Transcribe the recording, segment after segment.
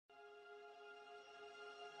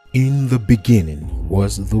In the beginning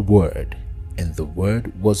was the Word, and the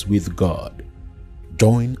Word was with God.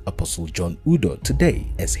 Join Apostle John Udoh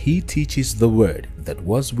today as he teaches the Word that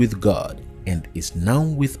was with God and is now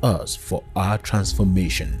with us for our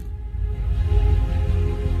transformation.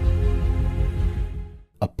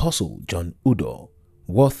 Apostle John Udoh,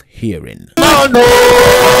 worth hearing. We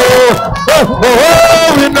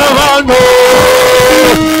never know.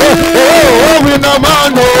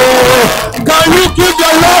 Can you give the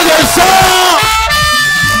Lord a song?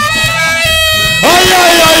 Oh yeah.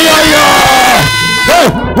 Hey,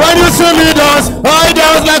 when you see me dance, I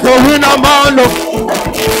dance like a winner man.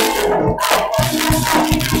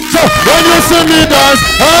 So when you see me dance,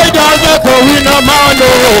 I dance like a winner man.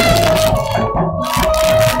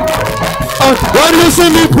 When you see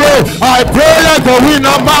me pray, I pray like a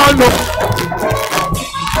winner man.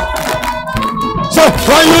 So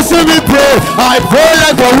when you see me pray, I pray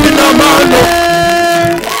like a winner man.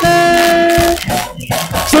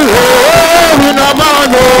 So oh, winner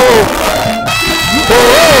man, oh,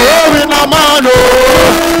 winner man, oh,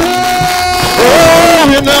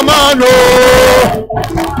 winner man, oh,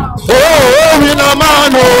 winner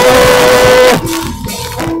man.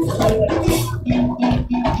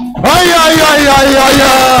 Ay.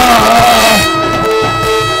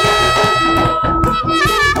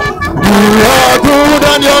 You are good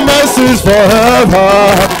and your mercies forever.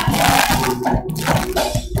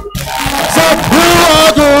 So you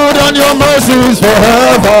are good and your mercies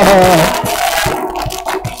forever.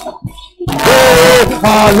 Oh,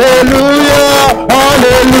 hallelujah,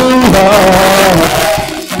 hallelujah.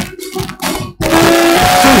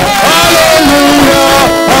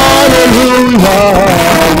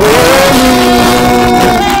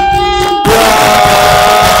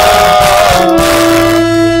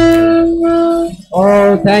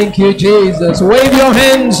 Oh, thank you, Jesus. Wave your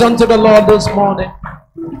hands unto the Lord this morning.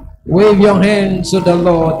 Wave your hands to the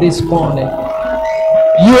Lord this morning.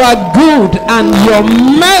 You are good and your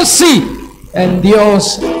mercy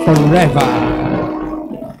endures forever.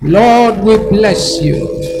 Lord, we bless you.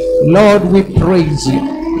 Lord, we praise you.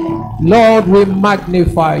 Lord, we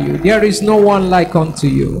magnify you. There is no one like unto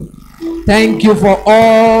you. Thank you for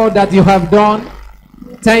all that you have done.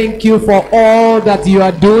 Thank you for all that you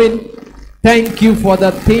are doing. Thank you for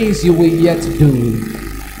the things you will yet do.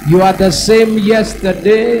 You are the same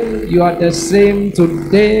yesterday. You are the same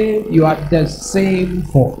today. You are the same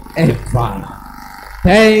forever.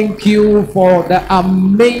 Thank you for the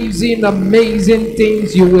amazing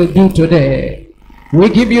things you will do today. We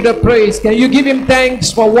give you the praise. Can you give him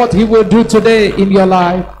thanks for what he will do today in your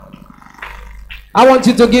life? I want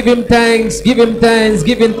you to give him thanks. Give him thanks.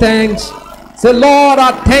 Give him thanks. Say, Lord,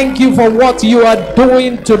 I thank you for what you are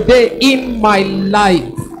doing today in my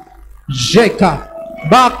life. Jeka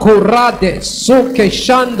bakurade soke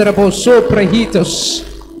chandrabo soprehitos.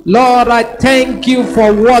 Lord, I thank you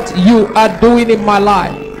for what you are doing in my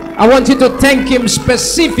life. I want you to thank him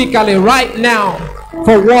specifically right now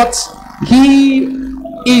for what he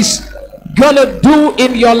is gonna do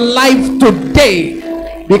in your life today,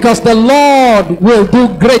 because the Lord will do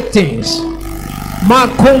great things.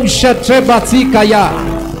 Makunsha trebatikaya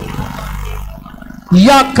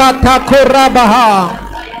yakatakorabaha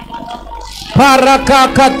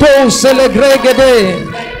parakakato selegregede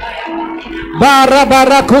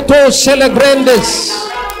barabarakuto selegrendes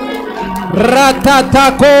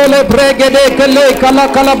ratatakole bregede kele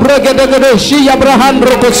kalakala bregede gede shi abraham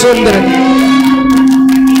rokosundre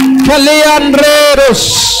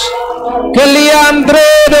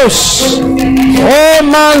Keliandredos, O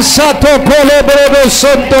mansato polo breve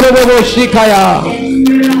sontoro shikaya,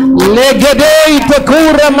 legedei te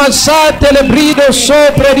cura masate le brido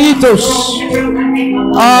sopreditos,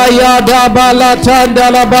 ayada balatanda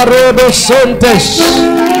la barrodo sontes,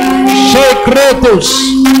 secretos,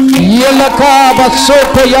 yelaka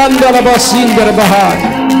basoko yanda la basinder bahar,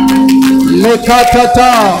 le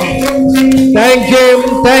katata. Thank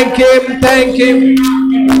him, thank him, thank him.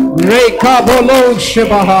 Rekabolo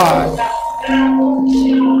Shebahar.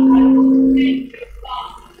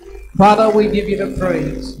 Father, we give you the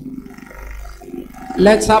praise.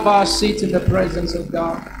 Let's have our seat in the presence of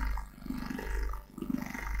God.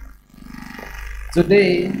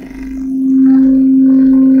 Today,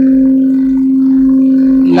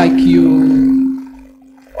 like you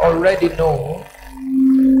already know,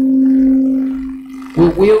 we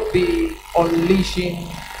will be unleashing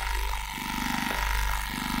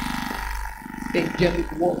angelic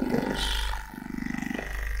warriors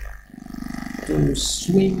to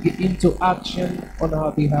swing into action on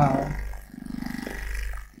our behalf,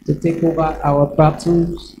 to take over our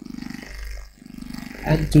battles,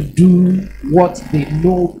 and to do what they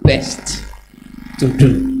know best to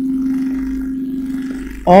do.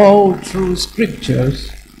 All through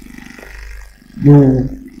scriptures, you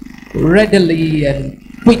readily and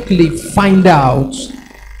quickly find out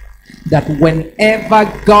that whenever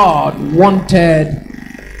God wanted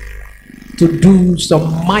to do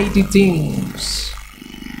some mighty things,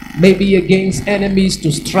 maybe against enemies,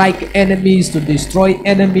 to strike enemies, to destroy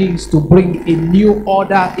enemies, to bring a new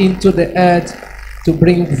order into the earth, to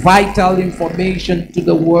bring vital information to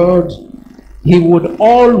the world, he would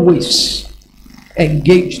always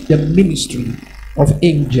engage the ministry of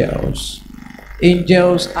angels.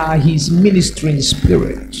 Angels are his ministering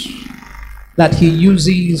spirits that he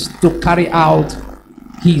uses to carry out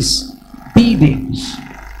his biddings.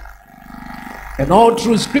 And all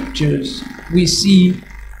through scriptures, we see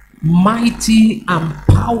mighty and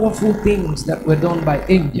powerful things that were done by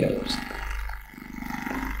angels.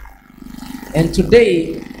 And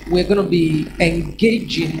today, we're going to be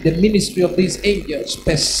engaging the ministry of these angels,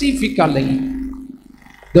 specifically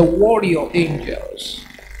the warrior angels,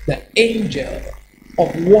 the angel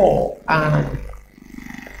of war and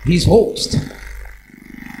his host.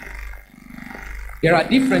 There are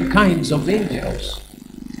different kinds of angels.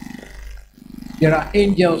 There are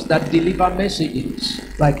angels that deliver messages,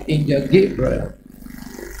 like Angel Gabriel,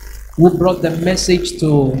 who brought the message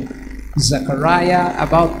to Zechariah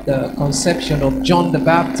about the conception of John the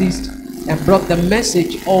Baptist, and brought the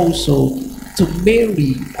message also to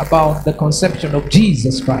Mary about the conception of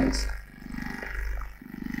Jesus Christ.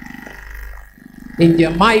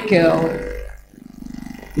 Angel Michael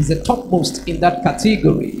is the topmost in that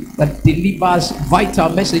category that delivers vital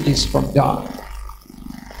messages from God.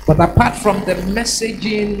 But apart from the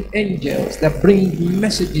messaging angels that bring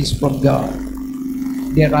messages from God,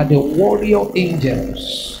 there are the warrior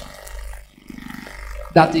angels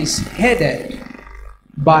that is headed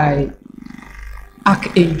by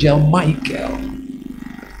Archangel Michael.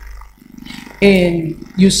 And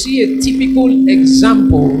you see a typical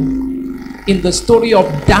example in the story of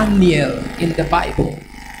Daniel in the Bible.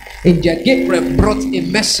 Angel Gabriel brought a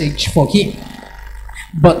message for him,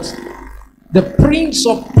 but the prince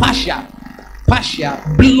of Persia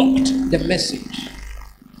blocked the message.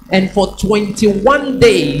 And for 21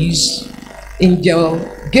 days, Angel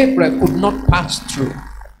Gabriel could not pass through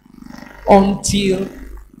until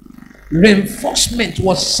reinforcement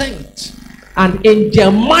was sent. And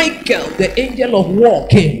Angel Michael, the angel of war,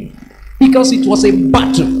 came, because it was a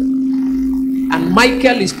battle. And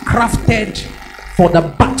Michael is crafted for the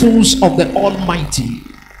battles of the Almighty.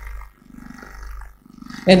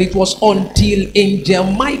 And it was until Angel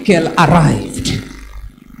Michael arrived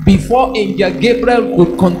before Angel Gabriel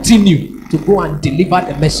would continue to go and deliver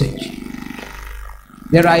the message.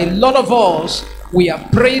 There are a lot of us, we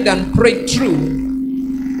have prayed and prayed through,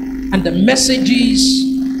 and the messages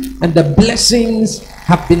and the blessings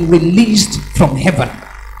have been released from heaven,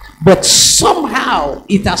 but somehow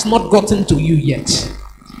it has not gotten to you yet.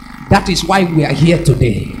 That is why we are here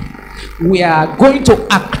today. We are going to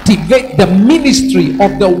activate the ministry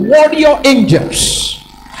of the warrior angels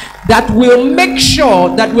that will make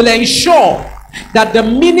sure, that will ensure that the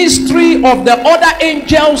ministry of the other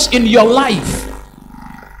angels in your life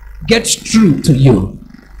gets through to you.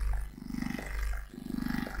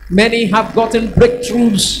 Many have gotten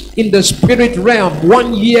breakthroughs in the spirit realm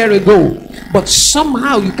 1 year ago, but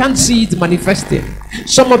somehow you can't see it manifesting.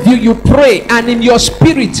 Some of you, you pray and in your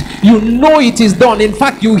spirit you know it is done. In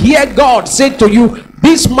fact, you hear God say to you,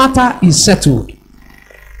 this matter is settled.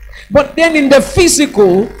 But then in the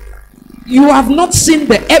physical, you have not seen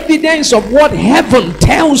the evidence of what heaven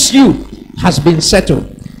tells you has been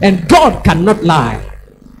settled. And God cannot lie.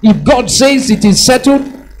 If God says it is settled,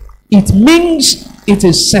 it means it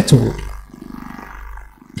is settled.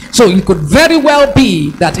 So it could very well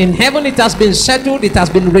be that in heaven it has been settled, it has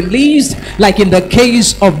been released, like in the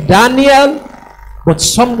case of Daniel, but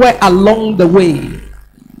somewhere along the way,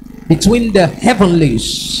 between the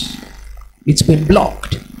heavenlies, it's been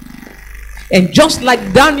blocked. And just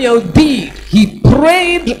like Daniel did, he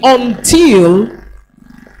prayed until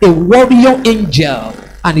a warrior angel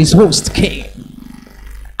and his host came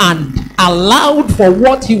and allowed for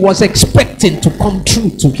what he was expecting to come true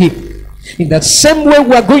to him. In the same way,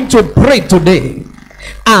 we are going to pray today,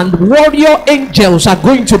 and warrior angels are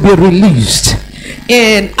going to be released.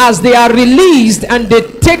 And as they are released and they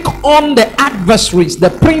take on the adversaries, the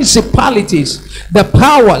principalities, the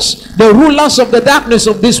powers, the rulers of the darkness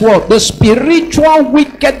of this world, the spiritual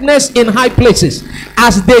wickedness in high places,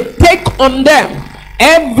 as they take on them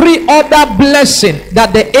every other blessing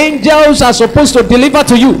that the angels are supposed to deliver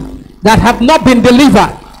to you that have not been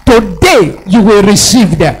delivered, today you will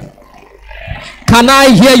receive them. Can I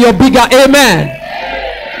hear your bigger amen?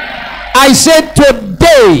 I said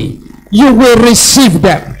today you will receive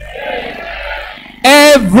them.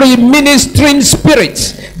 Every ministering spirit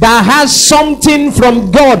that has something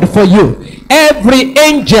from God for you, every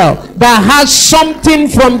angel that has something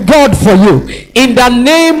from God for you, in the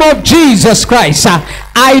name of Jesus Christ,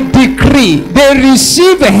 I decree they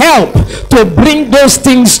receive help to bring those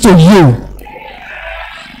things to you.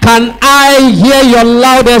 Can I hear your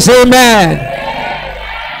loudest amen?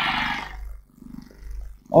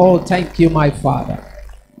 Oh, thank you, my Father.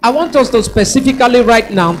 I want us to specifically right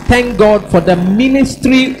now thank God for the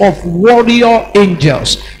ministry of warrior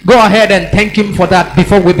angels. Go ahead and thank him for that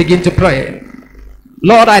before we begin to pray.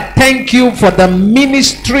 Lord, I thank you for the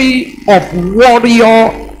ministry of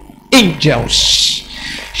warrior angels.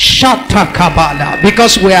 Shata Kabbalah,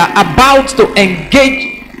 because we are about to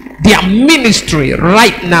engage their ministry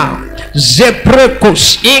right now.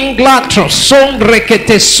 Zeprekos inglatros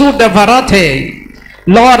sonrekete sudavarate.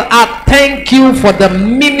 Lord, I thank you for the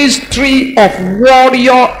ministry of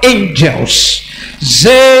warrior angels.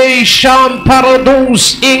 Ze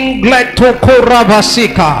shamparodus ingleto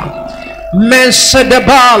koravasika.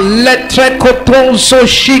 Mesedeba letrekotonso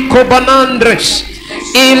shiko banandres.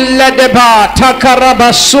 Illedeba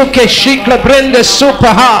takarabasuke shikla brende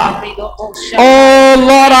supaha. Oh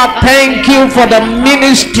Lord, I thank you for the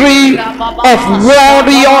ministry of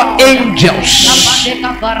warrior angels.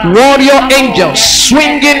 Warrior angels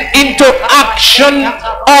swinging into action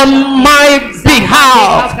on my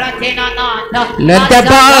behalf. Let the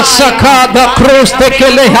basaka the cross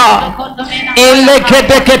tekeleha.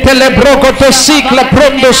 Elekete broko to sikla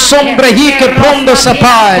prondo sombre hike prondo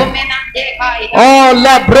sapai. Oh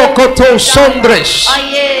la brokoto sondres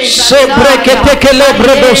sobre que te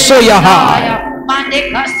celebre do soyaha.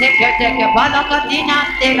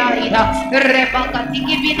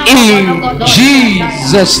 In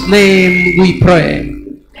Jesus' name we pray.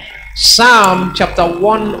 Psalm chapter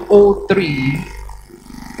 103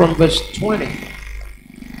 from verse 20.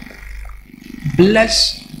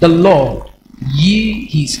 Bless the Lord, ye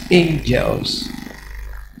his angels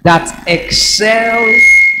that excel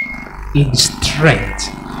in strength.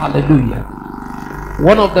 Hallelujah.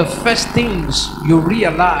 One of the first things you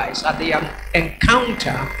realize at the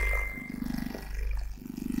encounter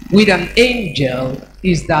with an angel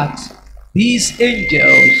is that these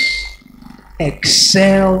angels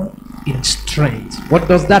excel in strength. What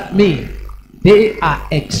does that mean? They are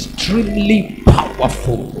extremely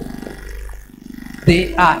powerful.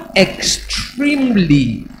 They are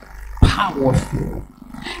extremely powerful.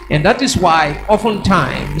 And that is why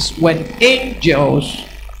oftentimes when angels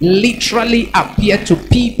literally appear to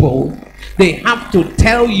people, they have to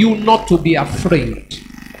tell you not to be afraid.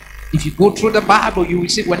 If you go through the Bible, you will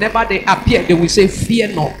see whenever they appear, they will say, fear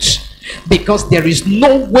not. Because there is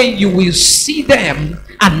no way you will see them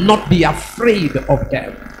and not be afraid of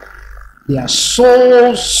them. They are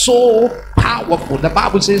so powerful. The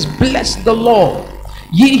Bible says, bless the Lord,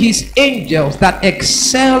 ye his angels that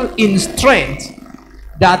excel in strength,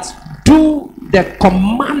 that do the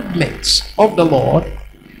commandments of the Lord,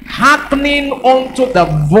 hearkening unto the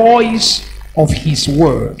voice of his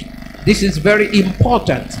word. This is very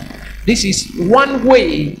important. This is one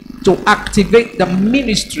way to activate the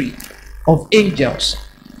ministry of angels,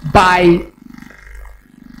 by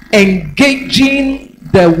engaging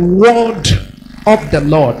the word of the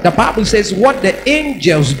Lord. The Bible says what the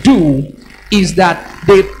angels do is that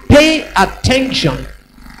they pay attention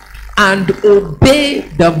and obey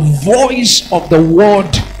the voice of the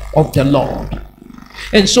word of the Lord.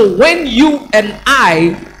 And so when you and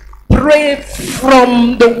I pray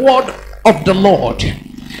from the word of the Lord,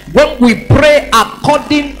 when we pray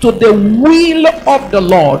according to the will of the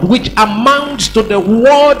Lord, which amounts to the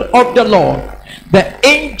word of the Lord, the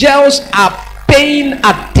angels are paying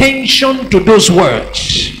attention to those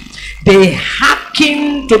words. They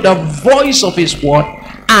hearken to the voice of his word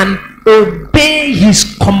and obey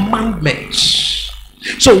his commandments.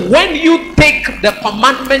 So when you take the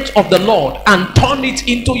commandments of the Lord and turn it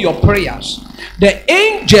into your prayers, the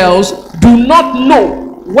angels do not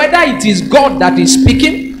know whether it is God that is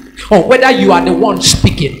speaking or whether you are the one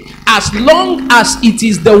speaking. As long as it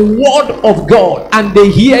is the word of God and they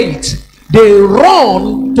hear it, they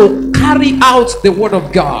run to carry out the word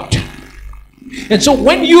of God. And so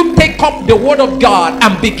when you take up the word of God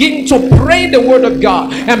and begin to pray the word of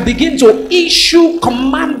God and begin to issue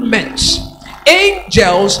commandments,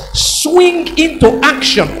 angels swing into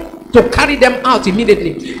action to carry them out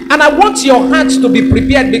immediately. And I want your hearts to be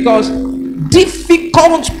prepared, because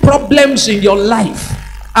difficult problems in your life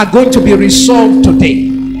are going to be resolved today.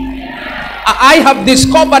 I have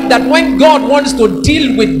discovered that when God wants to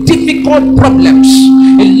deal with difficult problems,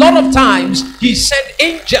 a lot of times he sent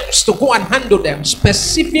angels to go and handle them.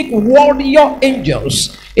 Specific warrior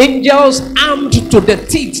angels, angels armed to the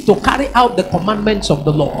teeth to carry out the commandments of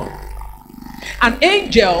the Lord. And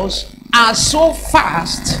angels are so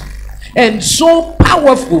fast and so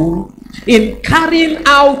powerful in carrying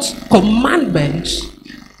out commandments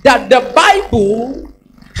that the Bible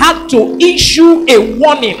had to issue a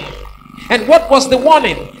warning. And what was the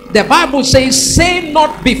warning? The Bible says, say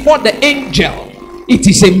not before the angel, it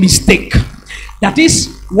is a mistake. That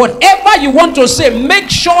is, whatever you want to say, make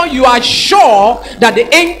sure you are sure that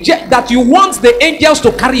the angel, that you want the angels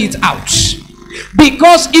to carry it out.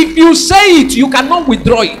 Because if you say it, you cannot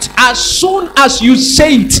withdraw it. As soon as you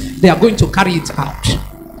say it, they are going to carry it out.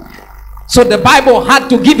 So the Bible had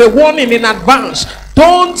to give a warning in advance.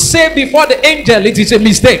 Don't say before the angel it is a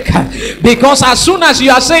mistake, because as soon as you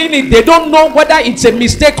are saying it, they don't know whether it's a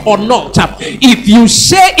mistake or not. If you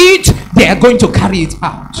say it, they are going to carry it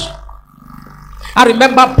out. I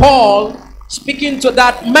remember Paul speaking to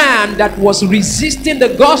that man that was resisting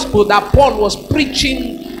the gospel that Paul was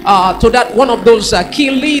preaching to that one of those key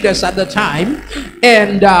leaders at the time,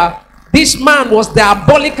 and this man was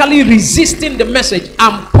diabolically resisting the message,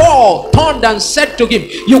 and Paul turned and said to him,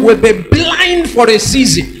 you will be blind for a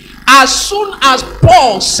season. As soon as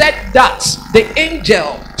Paul said that, the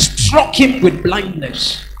angel struck him with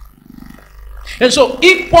blindness. And so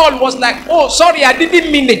if Paul was like, oh sorry, I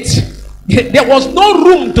didn't mean it, there was no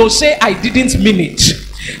room to say I didn't mean it.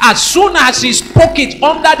 As soon as he spoke it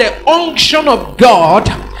under the unction of God,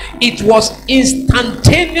 it was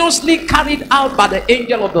instantaneously carried out by the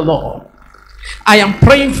angel of the Lord. I am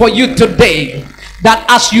praying for you today that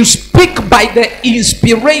as you speak by the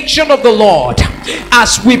inspiration of the Lord,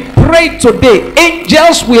 as we pray today,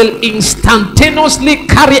 angels will instantaneously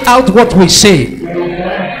carry out what we say.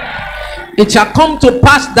 It shall come to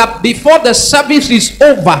pass that before the service is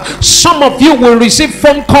over, some of you will receive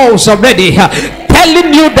phone calls already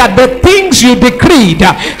telling you that the things you decreed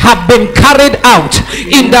have been carried out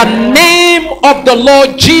in the name of the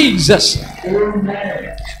Lord Jesus.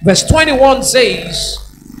 Verse 21 says,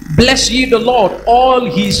 bless ye the Lord, all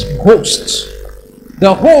his hosts.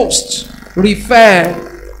 The hosts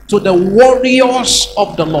refer to the warriors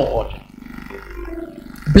of the Lord.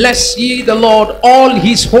 Bless ye the Lord, all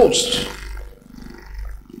his hosts,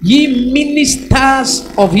 ye ministers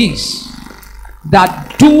of his,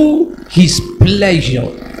 that do his pleasure.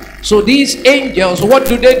 So these angels, what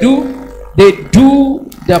do? They do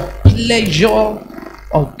the pleasure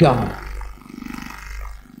of God.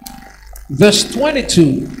 Verse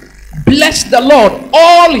 22, bless the Lord,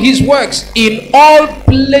 all his works in all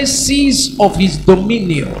places of his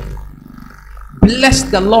dominion. Bless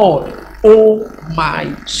the Lord, O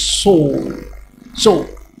my soul. So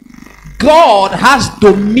God has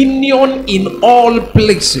dominion in all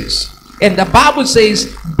places. And the Bible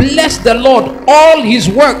says, bless the Lord, all his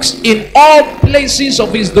works in all places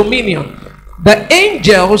of his dominion. The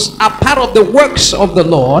angels are part of the works of the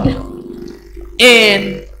Lord,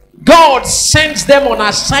 and God sends them on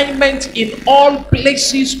assignment in all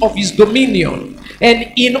places of his dominion.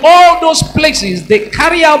 And in all those places, they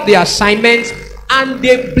carry out the assignments and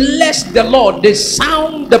they bless the Lord. They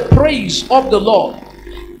sound the praise of the Lord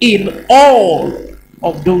in all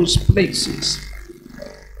of those places.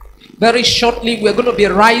 Very shortly, we're going to be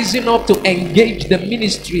rising up to engage the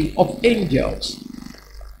ministry of angels.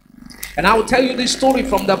 And I will tell you this story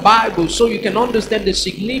from the Bible so you can understand the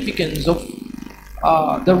significance of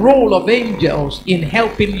the role of angels in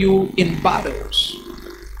helping you in battles.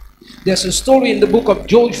 There's a story in the book of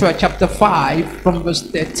Joshua chapter 5 from verse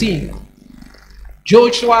 13.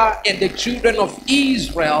 Joshua and the children of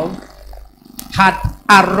Israel had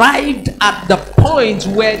arrived at the point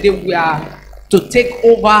where they were to take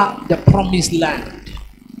over the promised land.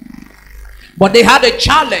 But they had a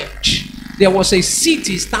challenge. There was a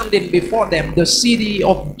city standing before them, the city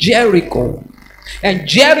of Jericho. And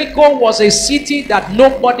Jericho was a city that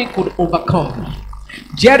nobody could overcome.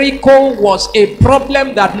 Jericho was a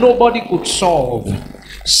problem that nobody could solve.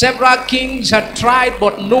 Several kings had tried,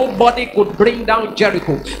 but nobody could bring down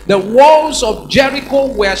Jericho. The walls of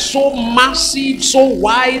Jericho were so massive, so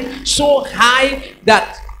wide, so high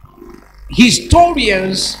that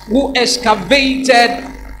historians who excavated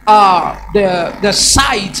the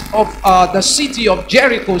site of the city of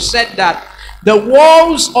Jericho said that the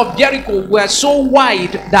walls of Jericho were so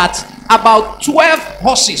wide that about 12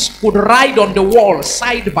 horses could ride on the wall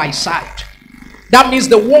side by side. That means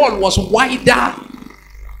the wall was wider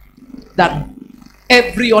than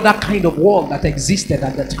every other kind of wall that existed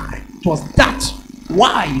at the time. It was that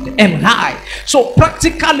wide and high. So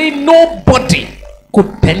practically nobody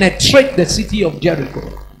could penetrate the city of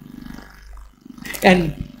Jericho.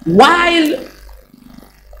 And while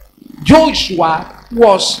Joshua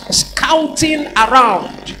was scouting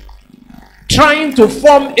around, trying to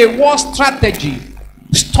form a war strategy,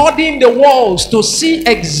 studying the walls to see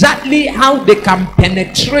exactly how they can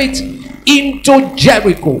penetrate into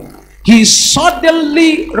Jericho, he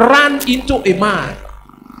suddenly ran into a man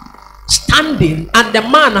standing, and the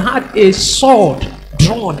man had a sword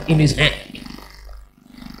drawn in his hand.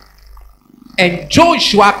 And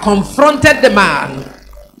Joshua confronted the man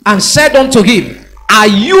and said unto him, are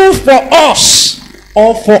you for us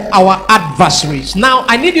or for our adversaries? Now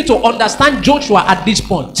I need you to understand Joshua at this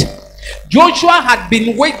point. Joshua had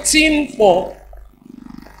been waiting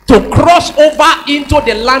to cross over into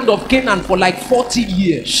the land of Canaan for like 40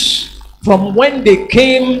 years from when they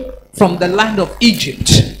came from the land of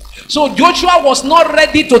Egypt. So Joshua was not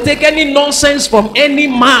ready to take any nonsense from any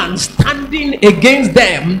man standing against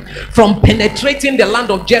them from penetrating the land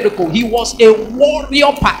of Jericho. He was a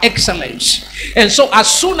warrior par excellence. And so as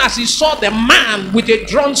soon as he saw the man with a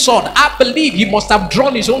drawn sword, I believe he must have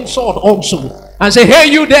drawn his own sword also and say, hey,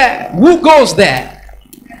 you there, who goes there?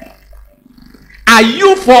 Are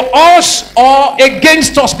you for us or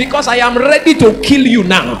against us? Because I am ready to kill you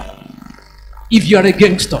now if you're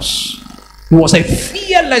against us. He was a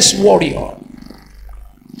fearless warrior.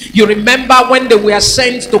 You remember when they were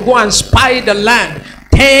sent to go and spy the land,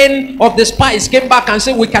 10 of the spies came back and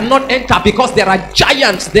said, we cannot enter because there are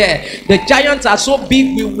giants there. The giants are so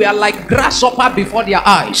big, we were like grasshopper before their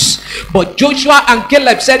eyes. But Joshua and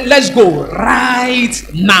Caleb said, let's go right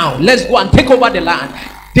now. Let's go and take over the land.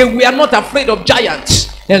 They were not afraid of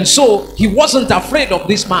giants. And so he wasn't afraid of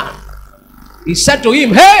this man. He said to him,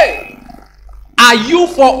 hey, are you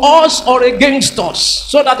for us or against us,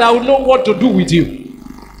 so that I will know what to do with you?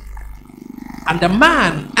 And the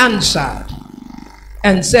man answered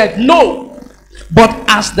and said, no, but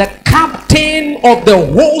as the captain of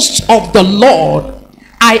the hosts of the Lord,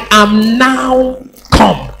 I am now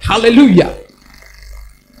come. Hallelujah.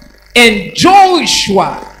 And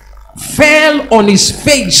Joshua fell on his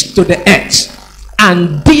face to the earth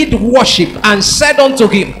and did worship and said unto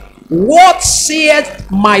him, what saith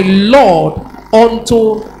my Lord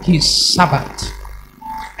unto his servant?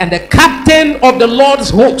 And the captain of the Lord's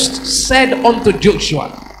host said unto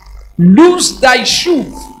Joshua, loose thy shoe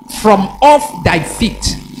from off thy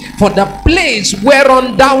feet, for the place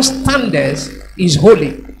whereon thou standest is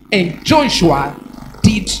holy. And Joshua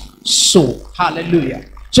did so. Hallelujah.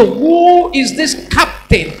 So who is this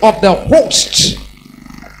captain of the host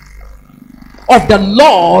of the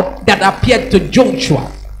Lord that appeared to Joshua?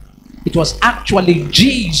 It was actually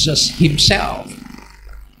Jesus himself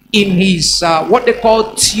in his what they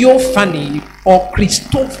call theophany or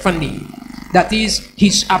Christophany, that is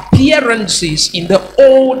his appearances in the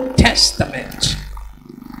Old Testament.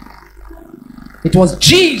 It was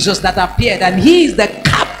Jesus that appeared, and he is the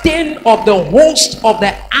captain of the host of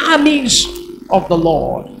the armies of the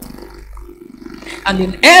Lord. And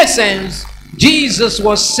in essence, Jesus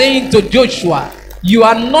was saying to Joshua, you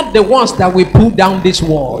are not the ones that will pull down this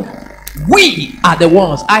wall. We are the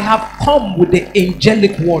ones. I have come with the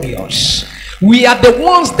angelic warriors. We are the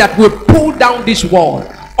ones that will pull down this wall.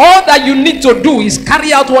 All that you need to do is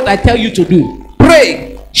carry out what I tell you to do.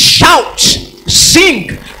 Pray, shout,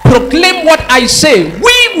 sing, proclaim what I say.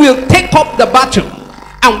 We will take up the battle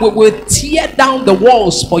and we will tear down the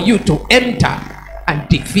walls for you to enter and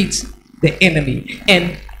defeat the enemy.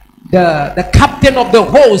 And the captain of the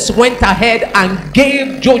host went ahead and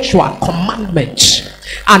gave Joshua commandments.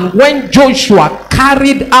 And when Joshua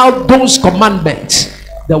carried out those commandments,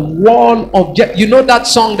 the wall of you know that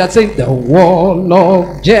song that says, the wall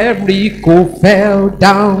of Jericho fell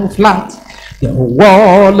down flat. The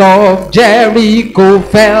wall of Jericho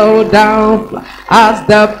fell down flat. As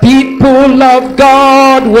the people of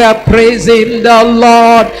God were praising the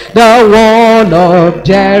Lord, the wall of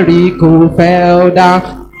Jericho fell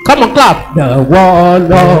down. Come on, clap. The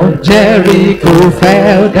wall of Jericho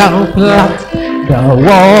fell down flat. The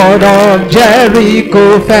wall of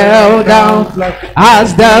Jericho fell down flat.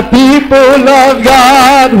 As the people of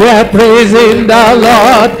God were praising the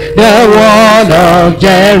Lord, the wall of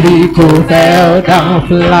Jericho fell down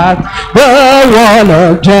flat. The wall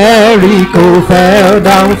of Jericho fell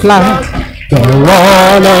down flat. The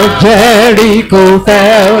wall of Jericho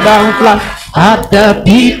fell down flat. As the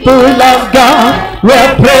people of God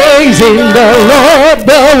were praising the Lord,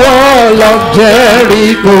 the wall of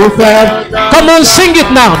Jericho fell. Come on, sing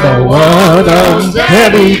it now. The wall of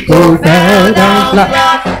Jericho fell down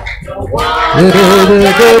flat. As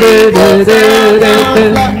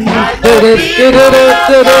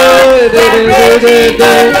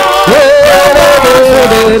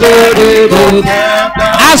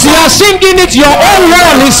you are singing it, your own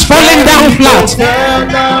wall is falling down flat.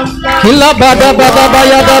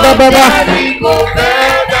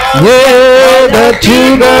 Yeah, the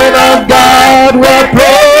children of God were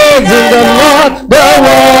praising the Lord. The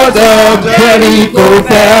wall of Jericho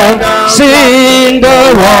fell. Sing,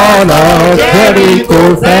 the wall of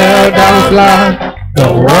Jericho fell down flat.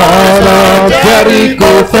 The wall of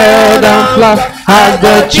Jericho fell down flat. As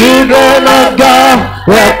the children of God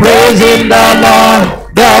were praising the Lord.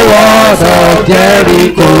 The wall of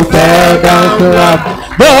Jericho fell down flat.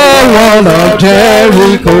 The wall of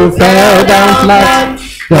Jericho fell down flat.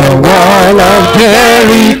 The wall of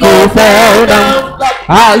Jericho fell down.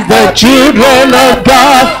 As the children of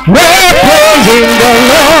God were praising the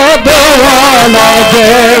Lord, the wall of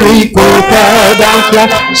Jericho fell down flat.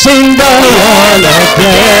 Sing, the wall of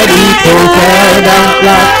Jericho fell down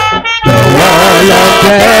flat. The wall of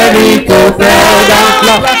Jericho fell down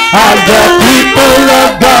flat. As the people of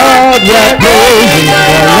God were praising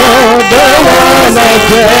the Lord, the wall of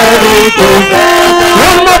Jericho fell down.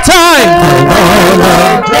 One more time. The wall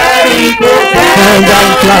of Jericho fell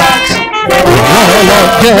down flat. The wall of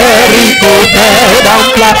Jericho fell down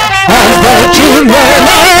flat. As the children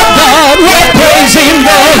of God were praising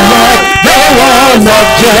the Lord, the wall of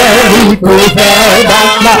Jericho fell down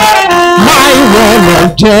flat. My wall of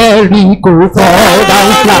Jericho fell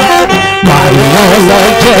down flat. My wall of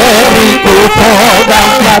Jericho fell down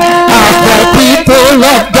flat. As the people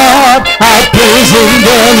of God are praising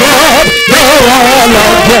the Lord, the wall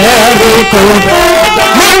of Jericho fell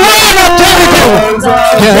down. My wall of Jericho,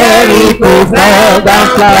 Jericho fell down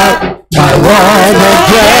flat. My wall of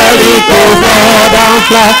Jericho fell down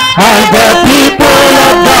flat. And the people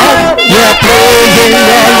of God were praising the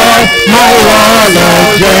Lord. My wall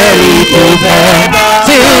of Jericho fell down.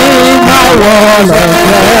 Sing, my wall of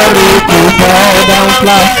Jericho fell down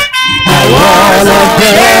flat. My wall of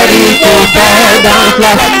Jericho fell down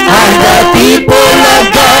flat. And the people of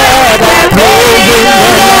God are praising the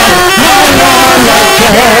Lord. My wall of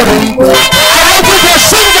Jericho. I want you to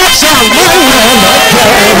sing that song. My wall of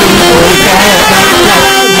Jericho fell down flat.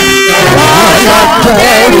 The wall of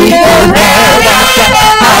Jericho fell down flat.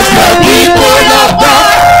 As the people of God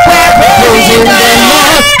were praising the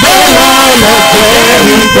Lord, the wall of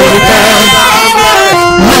Jericho fell down flat. The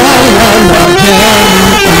wall of Jericho fell down flat.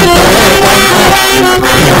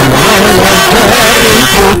 The wall of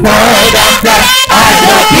Jericho fell down flat. As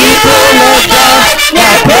the people of God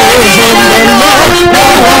were praising the Lord, the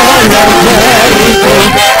wall of Jericho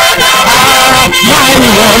fell down flat. My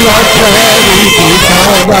wall of Jericho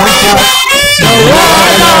fell down flat. The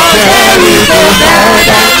wall of Jericho fell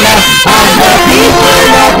down flat. As the people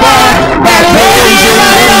of God were praising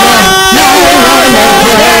the Lord, my wall of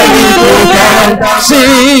Jericho fell down.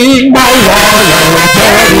 Sing, my wall of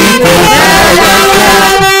Jericho fell down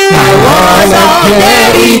flat. My wall of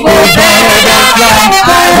Jericho fell down flat.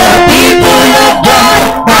 The people of God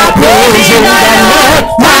are praising the Lord.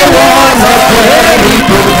 My wall of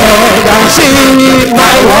Jericho fell down. Sing,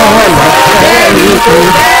 my wall of Jericho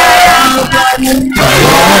fell down. My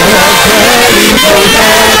wall of Jericho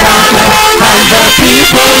fell down flat. And the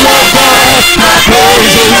people of God are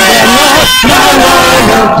praising the Lord. My wall of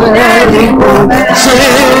Jericho.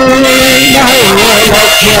 Sing, my wall of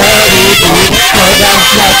Jericho fell down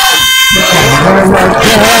flat. My wall of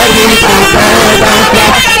Jericho fell down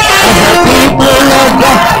flat. And the people of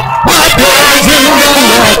God are praising the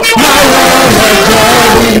Lord. My wall of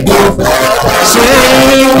Jericho fell down.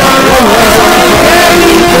 Sing, my wall of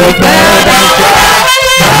Jericho fell down flat.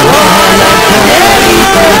 My wall of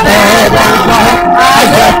Jericho fell down flat. As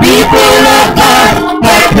the people of God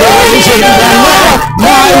are praising the Lord,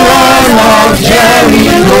 my wall of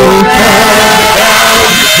Jericho fell down flat.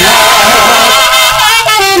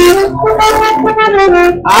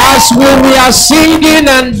 As we are singing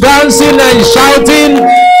and dancing and shouting,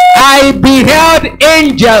 I beheld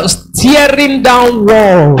angels tearing down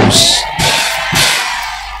walls.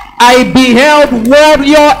 I beheld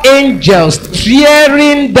warrior angels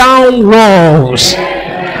tearing down walls.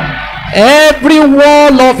 Every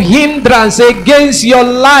wall of hindrance against your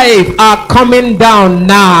life are coming down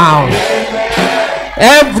now.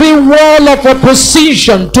 Every wall of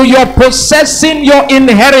opposition to your possessing your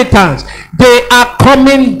inheritance, they are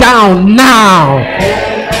coming down now.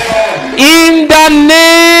 In the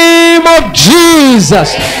name of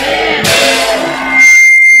Jesus.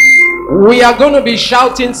 We are going to be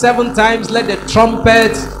shouting 7 times. Let the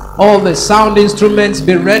trumpet, all the sound instruments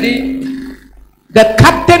be ready. The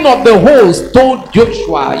captain of the host told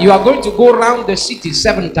Joshua, you are going to go around the city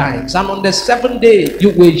 7 times, and on the 7th day you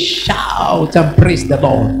will shout and praise the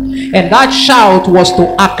Lord. And that shout was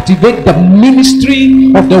to activate the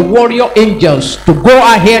ministry of the warrior angels to go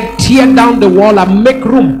ahead, tear down the wall, and make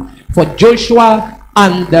room for Joshua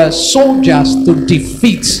and the soldiers to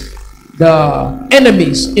defeat the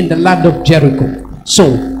enemies in the land of Jericho.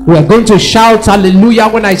 So we're going to shout hallelujah.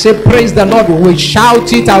 When I say praise the Lord, we will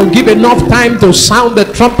shout it. I'll give enough time to sound the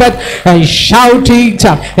trumpet and shout it,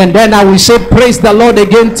 and then I will say praise the Lord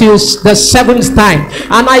again till the 7th time.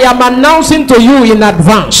 And I am announcing to you in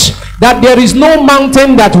advance that there is no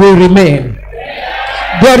mountain that will remain.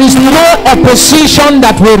 There is no opposition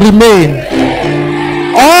that will remain.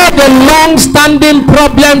 All the long-standing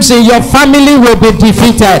problems in your family will be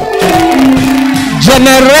defeated.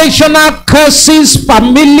 Generational curses,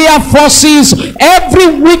 familiar forces,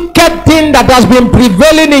 every wicked thing that has been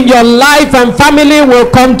prevailing in your life and family will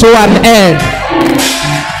come to an end.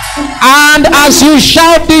 And as you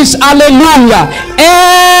shout this hallelujah,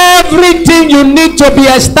 everything you need to be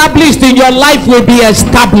established in your life will be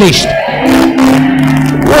established.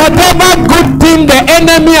 Whatever good thing the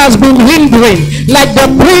enemy has been hindering, like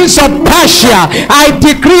the prince of Persia, I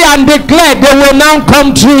decree and declare they will now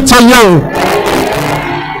come true to you.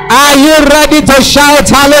 Are you ready to shout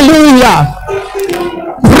hallelujah?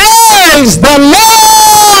 Praise the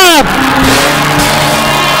Lord!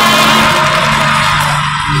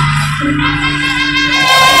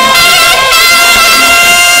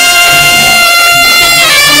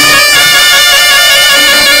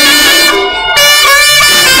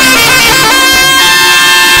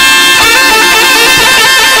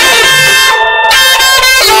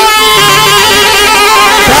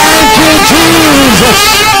 Thank you, Jesus.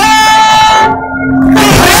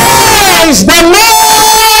 Praise the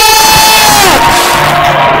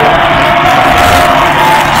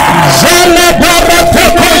Lord!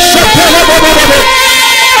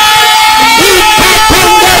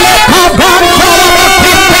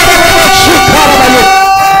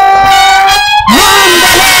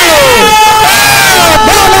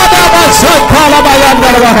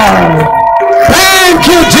 Thank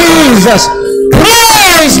you, Jesus.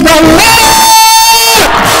 Praise the Lord!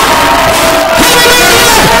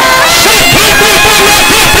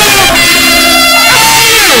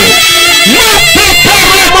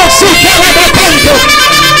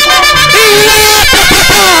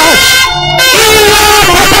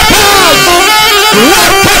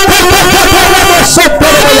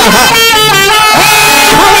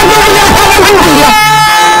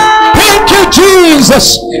 Thank you,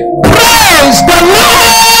 Jesus. Praise the Lord.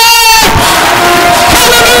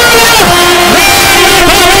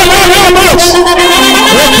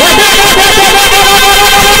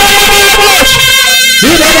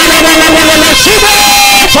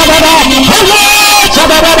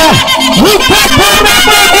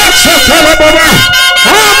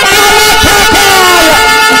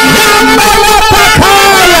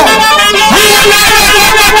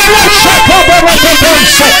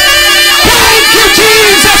 Thank you,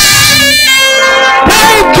 Jesus.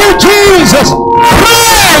 Thank you, Jesus.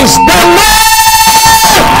 Praise the Lord.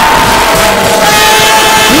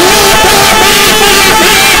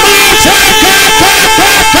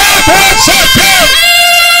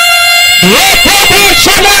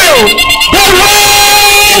 The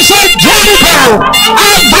walls of Jericho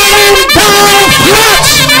are bowing down flat.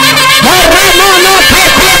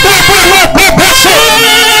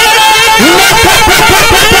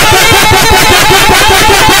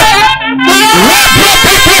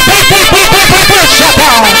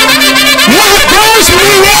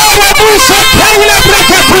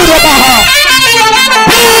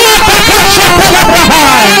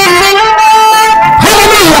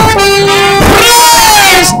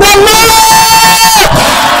 Praise the Lord!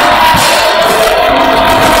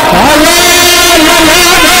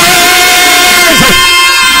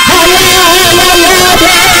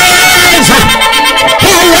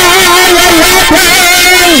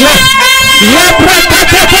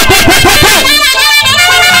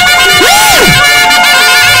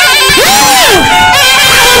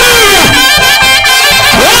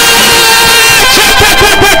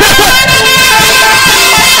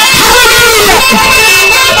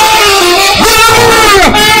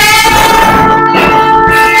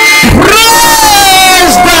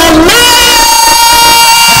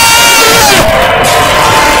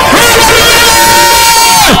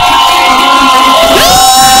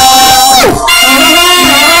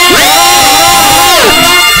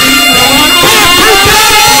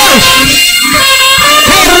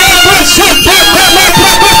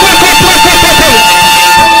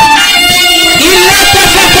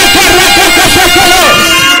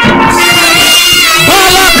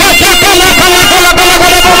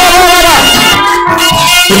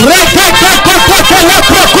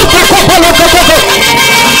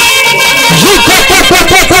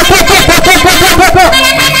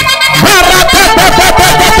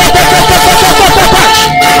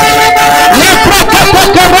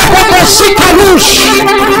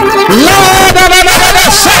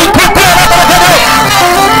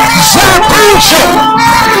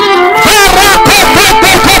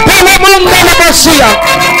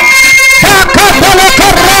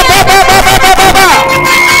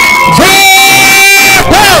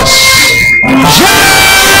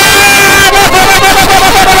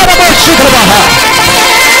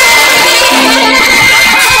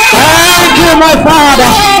 Thank you, my Father.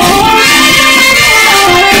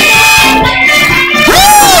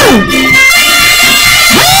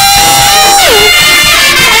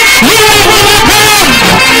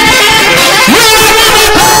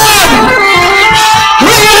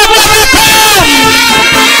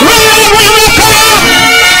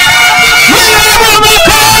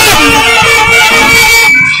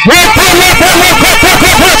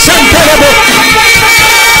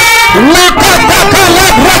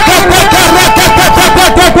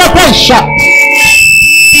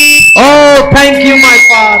 Oh, thank you, my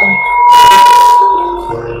Father.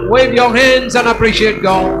 Wave your hands and appreciate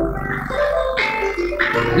God.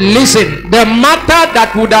 Listen, the matter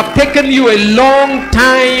that would have taken you a long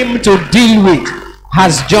time to deal with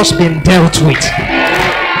has just been dealt with.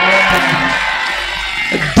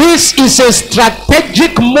 This is a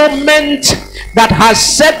strategic moment that has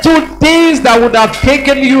settled things that would have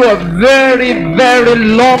taken you a very, very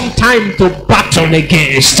long time to battle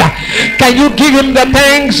against. Can you give him the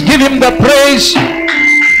thanks? Give him the praise.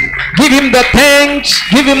 Give him the thanks.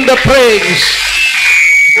 Give him the praise.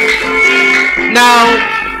 Now,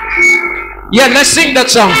 yeah, let's sing that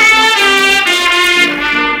song.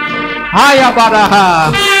 Hiya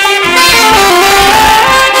Baraha.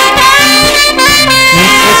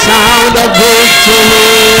 It's the sound of victory.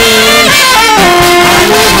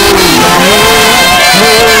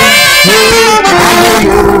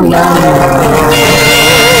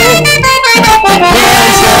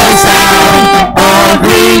 There's the sound of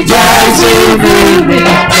rejoicing in me.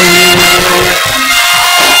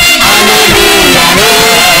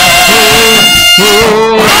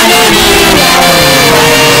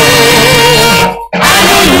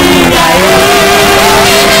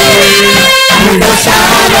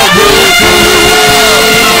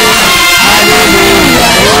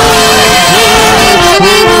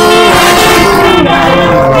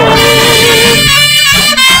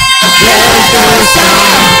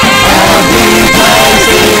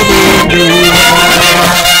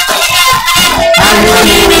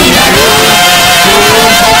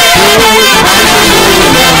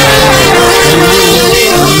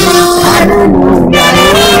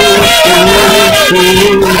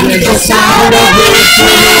 The sound of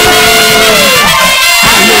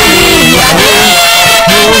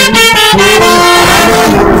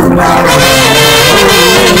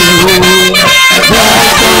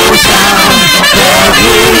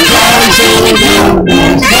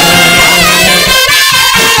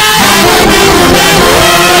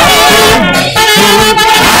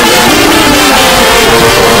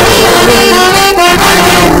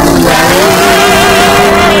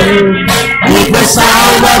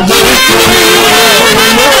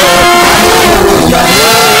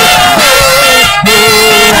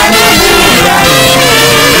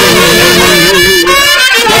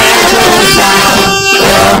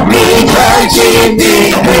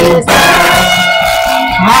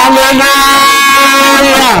Hallelujah.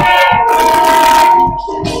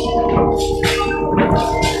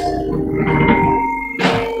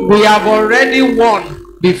 We have already won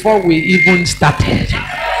before we even started.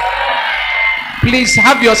 Please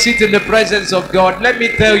have your seat in the presence of God. Let me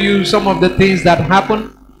tell you some of the things that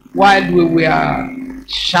happened while we were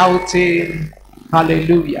shouting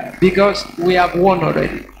hallelujah, because we have won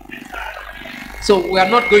already. So we are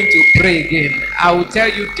not going to pray again. I will tell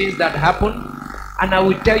you things that happen, and I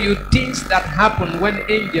will tell you things that happen when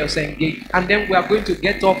angels engage, and then we are going to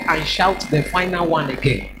get up and shout the final one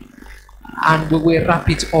again, and we will wrap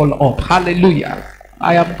it all up. Hallelujah.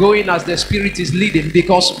 I am going as the Spirit is leading,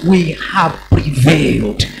 because we have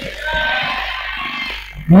prevailed.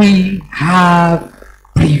 We have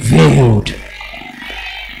prevailed.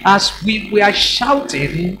 As we were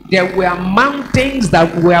shouting, there were mountains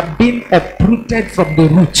that were being uprooted from the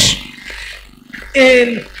roots.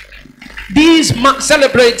 And these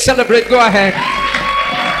celebrate, go ahead.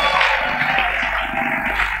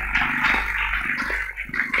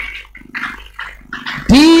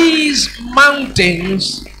 These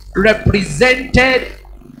mountains represented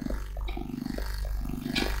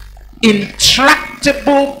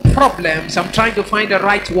intractable problems. I'm trying to find the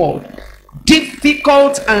right word.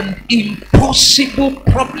 Difficult and impossible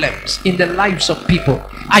problems in the lives of people.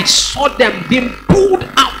 I saw them being pulled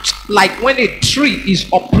out like when a tree is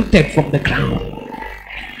uprooted from the ground.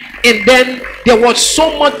 And then there was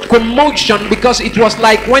so much commotion, because it was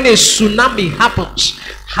like when a tsunami happens,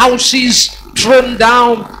 houses thrown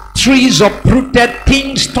down, trees uprooted,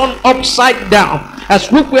 things turned upside down.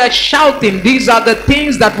 As we were shouting, these are the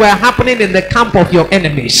things that were happening in the camp of your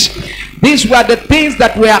enemies. These were the things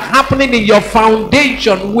that were happening in your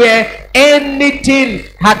foundation where anything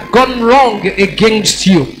had gone wrong against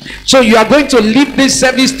you. So you are going to leave this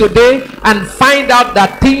service today and find out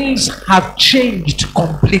that things have changed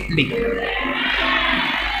completely.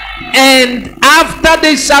 And after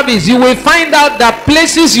this service, you will find out that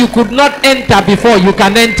places you could not enter before, you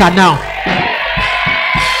can enter now.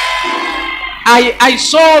 I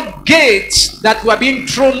saw gates that were being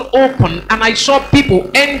thrown open, and I saw people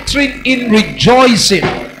entering in rejoicing.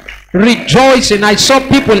 I saw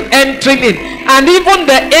people entering in, and even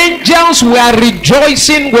the angels were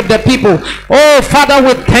rejoicing with the people. Oh Father,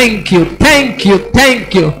 we thank you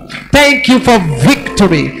for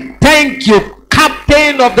victory. Thank you,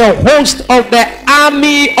 Captain of the host of the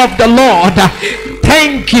army of the Lord.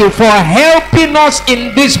 Thank you for helping us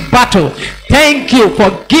in this battle. Thank you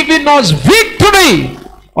for giving us victory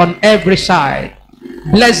on every side.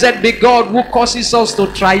 Blessed be God who causes us to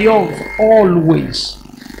triumph always,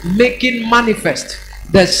 making manifest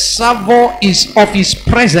the savour is of his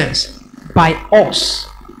presence by us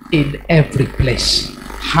in every place.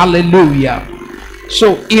 Hallelujah.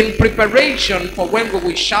 So in preparation for when we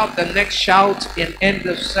will shout the next shout and end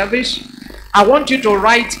the service, I want you to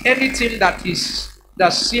write anything that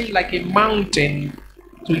seems like a mountain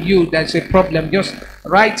to you. That's a problem. Just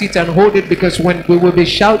write it and hold it, because when we will be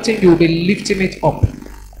shouting, you will be lifting it up.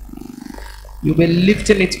 You'll be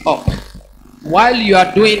lifting it up. While you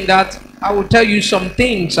are doing that, I will tell you some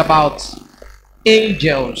things about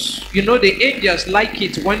angels. You know, the angels like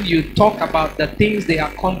it when you talk about the things they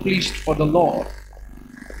accomplished for the Lord.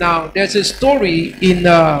 Now, there's a story in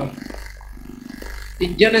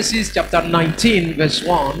Genesis chapter 19, verse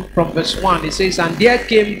 1. From verse 1, it says, "And there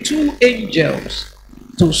came two angels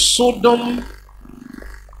to Sodom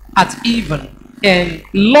at even, and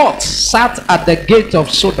Lot sat at the gate of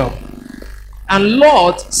Sodom. And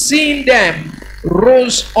Lot, seeing them,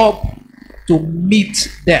 rose up to meet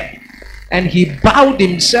them, and he bowed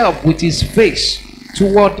himself with his face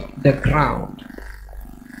toward the ground."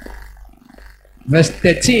 Verse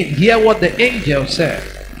 13, hear what the angel said.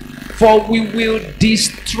 "For we will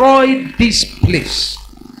destroy this place,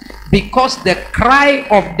 because the cry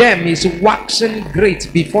of them is waxing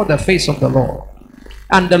great before the face of the Lord,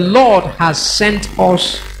 and the Lord has sent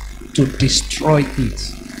us to destroy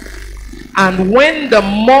it." And when the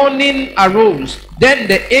morning arose, then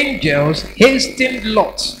the angels hastened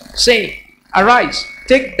Lot, saying, "Arise,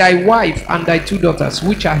 take thy wife and thy two daughters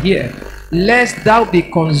which are here, lest thou be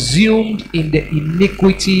consumed in the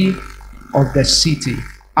iniquity of the city."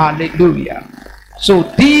 Hallelujah. So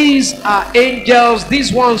these are angels.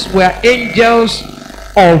 These ones were angels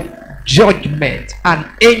of judgment and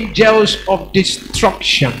angels of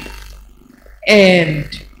destruction. And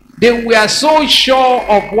they were so sure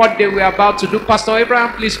of what they were about to do. Pastor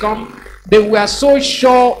Abraham, please come. They were so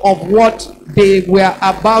sure of what they were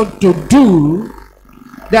about to do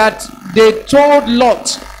that they told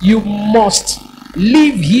Lot, "You must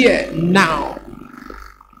leave here now.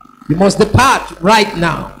 You must depart right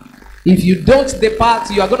now. If you don't depart,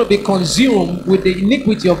 you are going to be consumed with the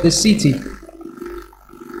iniquity of the city."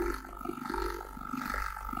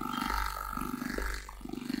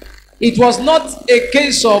 It was not a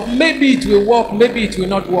case of maybe it will work, maybe it will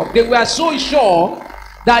not work. They were so sure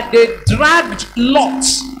that they dragged Lot,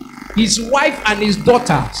 his wife and his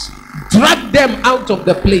daughters, dragged them out of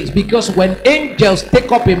the place, because when angels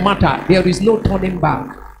take up a matter, there is no turning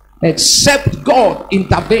back except God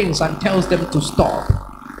intervenes and tells them to stop.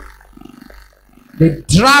 They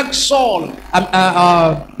dragged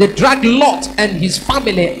they dragged Lot and his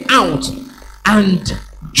family out, and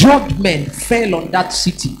judgment fell on that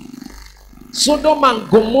city. Sodom and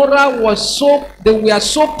Gomorrah were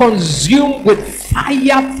so consumed with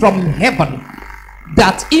fire from heaven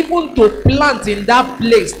that even to plant in that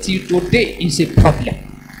place till today is a problem,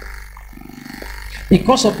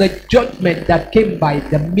 because of the judgment that came by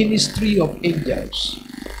the ministry of angels.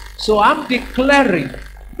 So I'm declaring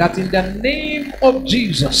that in the name of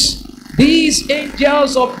Jesus, these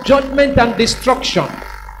angels of judgment and destruction,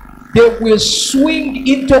 they will swing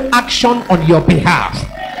into action on your behalf.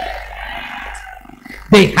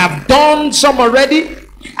 They have done some already,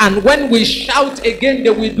 and when we shout again, they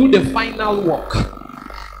will do the final work,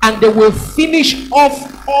 and they will finish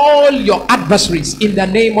off all your adversaries in the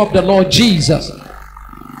name of the Lord Jesus.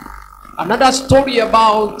 Another story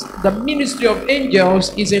about the ministry of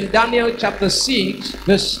angels is in Daniel chapter 6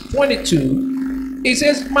 verse 22. It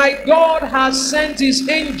says, "My God has sent his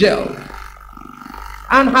angel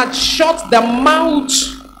and had shut the mouth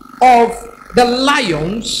of the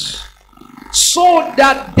lions, so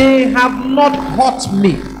that they have not hurt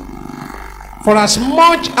me. For as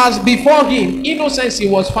much as before him innocency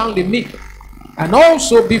was found in me, and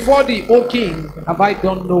also before thee, O king, have I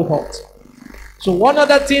done no hurt. So one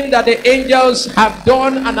other thing that the angels have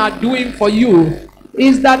done and are doing for you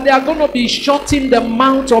is that they are going to be shutting the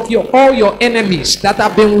mouth of all your enemies that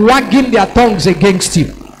have been wagging their tongues against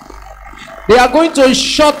you. They are going to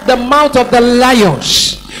shut the mouth of the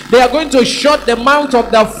lions. They are going to shut the mouth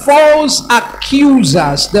of the false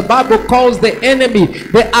accusers. The Bible calls the enemy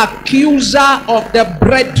the accuser of the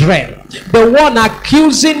brethren. The one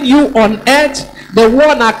accusing you on earth, the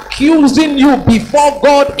one accusing you before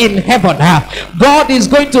God in heaven. God is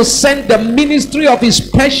going to send the ministry of his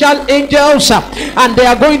special angels, and they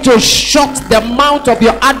are going to shut the mouth of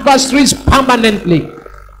your adversaries permanently.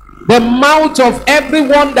 The mouth of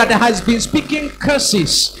everyone that has been speaking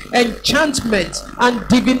curses, enchantments, and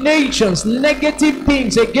divinations, negative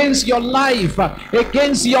things against your life,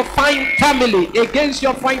 against your fine family, against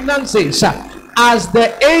your finances. As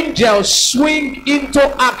the angels swing into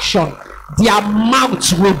action, their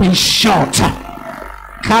mouths will be shut.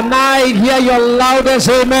 Can I hear your loudest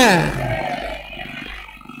amen?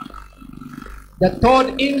 The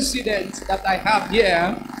third incident that I have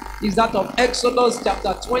here is that of Exodus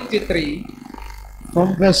chapter 23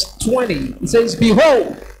 from verse 20. It says,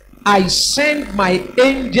 behold, I send my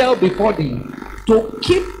angel before thee to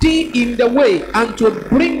keep thee in the way and to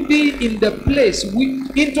bring thee in the place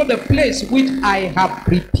into the place which I have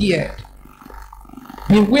prepared.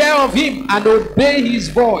 Beware of him and obey his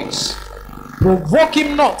voice. Provoke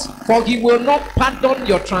him not, for he will not pardon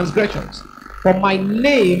your transgressions, for my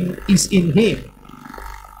name is in him.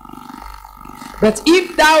 But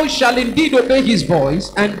if thou shalt indeed obey his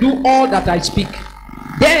voice and do all that I speak,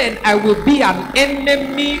 then I will be an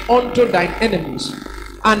enemy unto thine enemies,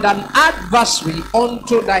 and an adversary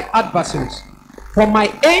unto thy adversaries. For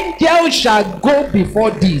my angel shall go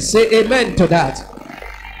before thee. Say amen to that.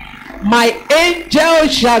 My angel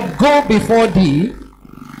shall go before thee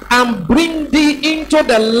and bring thee into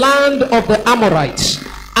the land of the Amorites,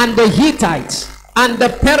 and the Hittites, and the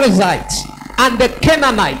Perizzites, and the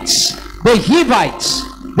Canaanites, the Hivites,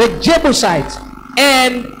 the Jebusites,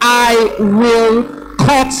 and I will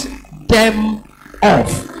cut them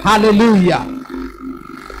off. Hallelujah.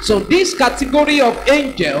 So this category of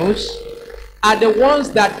angels are the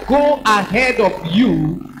ones that go ahead of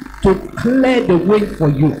you to clear the way for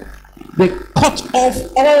you. They cut off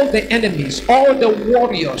all the enemies, all the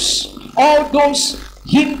warriors, all those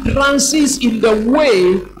hindrances in the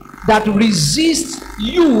way that resist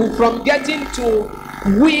you from getting to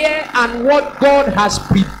where and what God has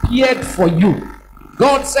prepared for you.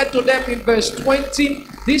 God said to them in verse 20,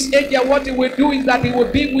 this angel, what he will do is that he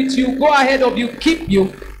will be with you, go ahead of you, keep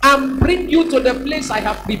you, and bring you to the place I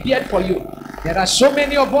have prepared for you. There are so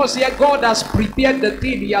many of us here. God has prepared the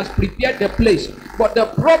thing, he has prepared the place, but the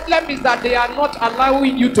problem is that they are not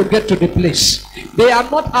allowing you to get to the place. They are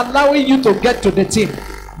not allowing you to get to the thing.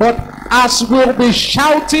 But as we'll be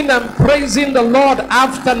shouting and praising the Lord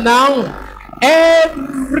after now,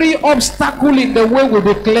 every obstacle in the way will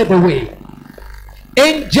be cleared away.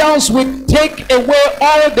 Angels will take away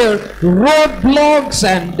all the roadblocks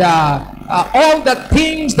and all the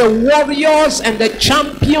things, the warriors and the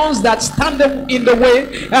champions that stand in the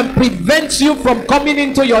way and prevent you from coming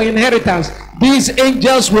into your inheritance. These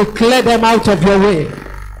angels will clear them out of your way,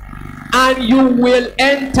 and you will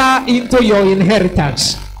enter into your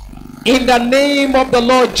inheritance in the name of the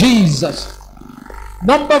Lord Jesus.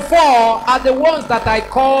 Number 4 are the ones that I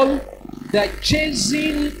call the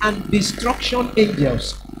chasing and destruction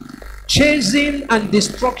angels. Chasing and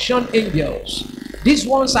destruction angels. These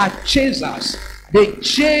ones are chasers. They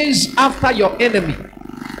chase after your enemy.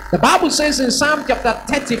 The Bible says in Psalm chapter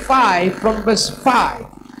 35 from verse 5,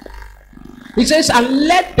 it says, and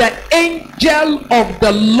let the angel of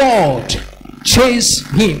the Lord chase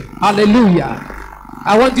him. Hallelujah.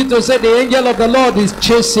 I want you to say, the angel of the Lord is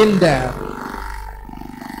chasing them.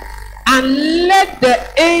 And let the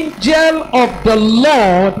angel of the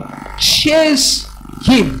Lord chase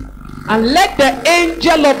him. And let the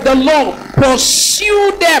angel of the Lord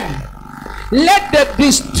pursue them. Let the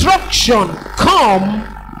destruction come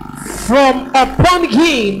from upon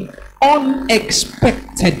him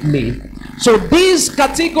unexpectedly. So this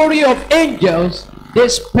category of angels, they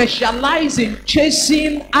specialize in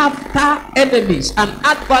chasing after enemies and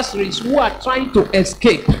adversaries who are trying to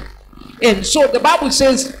escape. And so the Bible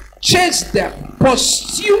says, chase them,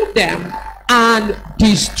 pursue them, and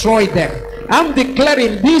destroy them. I'm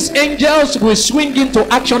declaring these angels will swing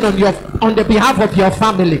into action on the behalf of your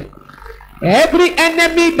family. Every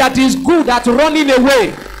enemy that is good at running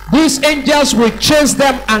away, these angels will chase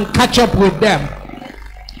them and catch up with them.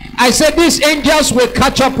 I said these angels will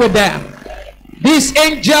catch up with them. These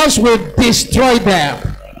angels will destroy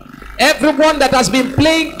them. Everyone that has been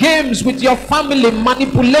playing games with your family,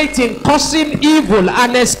 manipulating, causing evil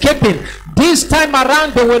and escaping, this time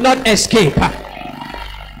around they will not escape.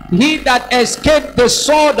 He that escaped the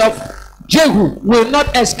sword of Jehu will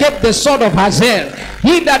not escape the sword of Hazael.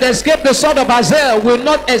 He that escaped the sword of Hazael will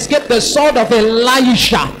not escape the sword of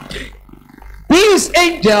Elisha. These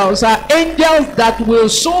angels are angels that will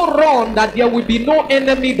so run that there will be no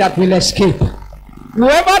enemy that will escape.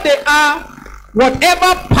 Whoever they are,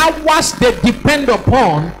 whatever powers they depend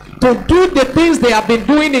upon to do the things they have been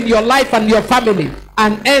doing in your life and your family,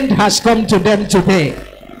 an end has come to them today.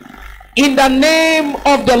 In the name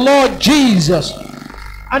of the Lord Jesus.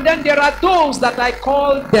 And then there are those that I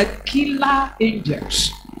call the killer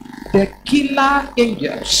angels. The killer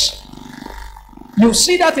angels. You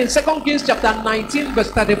see that in 2 Kings chapter 19 verse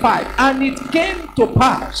 35. And it came to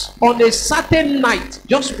pass on a certain night,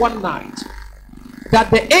 just one night, that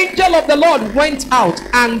the angel of the Lord went out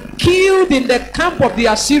and killed in the camp of the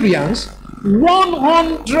Assyrians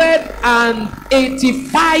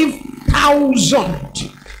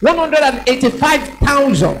 185,000.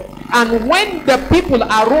 185,000. And when the people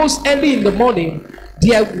arose early in the morning,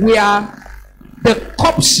 there were the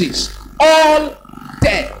corpses all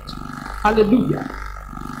dead. Hallelujah.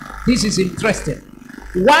 This is interesting.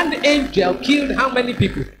 One angel killed how many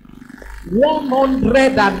people?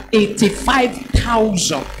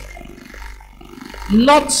 185,000.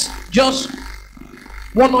 Not just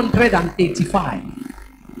 185.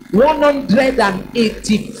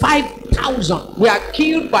 185,000 were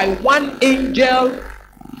killed by one angel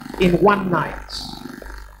in one night.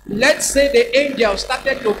 Let's say the angel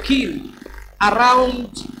started to kill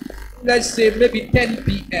around, let's say maybe 10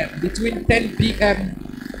 p.m. between 10 p.m.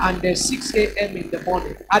 and 6 a.m. in the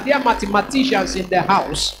morning. Are there mathematicians in the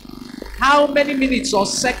house? How many minutes or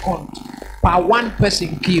seconds per one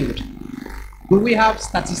person killed? Do we have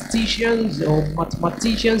statisticians or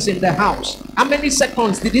mathematicians in the house? How many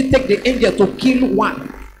seconds did it take the angel to kill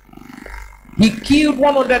one? He killed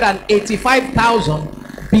 185,000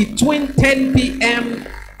 between 10 p.m.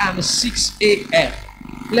 and 6 a.m.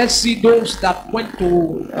 Let's see those that went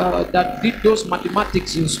to that did those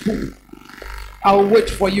mathematics in school. I'll wait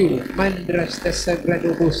for you.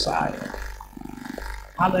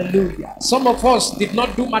 Hallelujah. Some of us did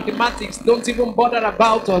not do mathematics. Don't even bother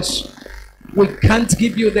about us. We can't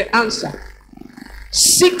give you the answer.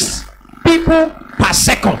 6 people per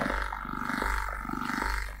second.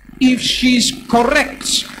 If she's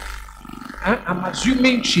correct, I'm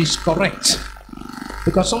assuming she's correct,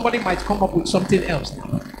 because somebody might come up with something else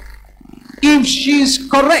now. If she's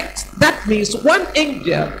correct, that means one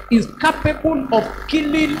angel is capable of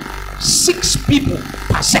killing 6 people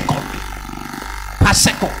per second. Per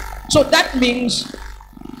second. So that means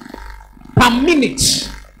per minute,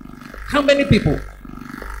 how many people?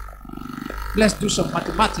 Let's do some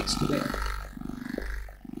mathematics today.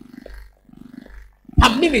 Per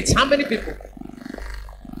minute, how many people?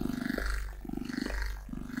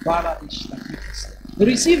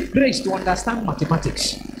 Receive grace to understand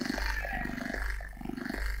mathematics.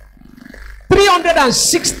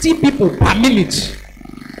 360 people per minute.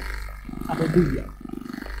 Hallelujah.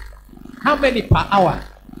 How many per hour?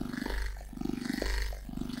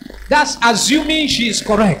 That's assuming she is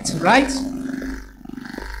correct, right?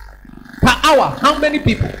 Per hour, how many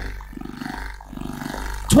people?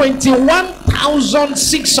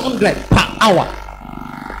 21,600 per hour.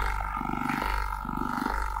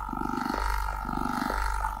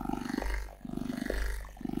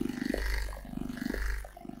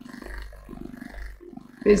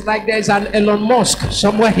 It's like there's an Elon Musk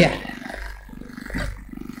somewhere here.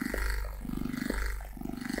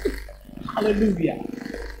 Hallelujah.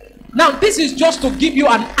 Now, this is just to give you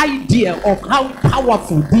an idea of how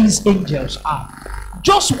powerful these angels are.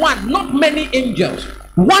 Just one, not many angels.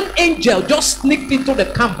 One angel just sneaked into the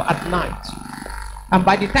camp at night. And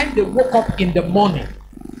by the time they woke up in the morning,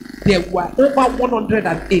 there were over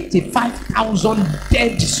 185,000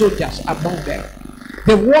 dead soldiers among them.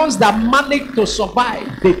 The ones that managed to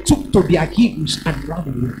survive, they took to their heels and ran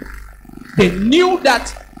away. They knew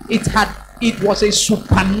that it was a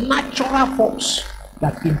supernatural force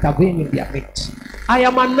that intervened in their midst. I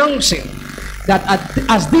am announcing that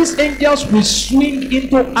as these angels will swing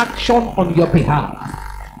into action on your behalf,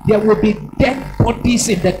 there will be dead bodies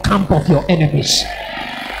in the camp of your enemies.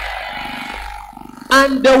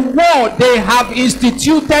 And the war they have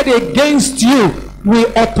instituted against you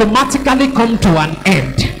will automatically come to an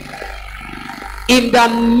end. In the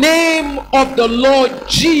name of the Lord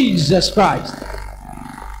Jesus Christ.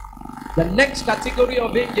 The next category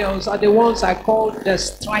of angels are the ones I call the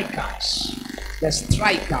strikers. The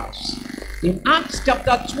strikers. In Acts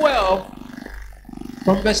chapter 12,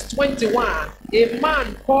 from verse 21, a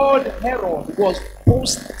man called Herod was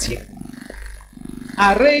boasting,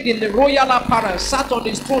 arrayed in the royal apparel, sat on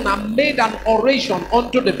his throne and made an oration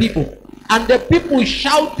unto the people. And the people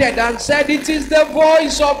shouted and said, "It is the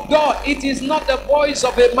voice of God. It is not the voice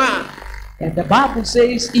of a man." And the Bible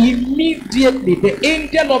says, immediately the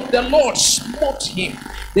angel of the Lord smote him.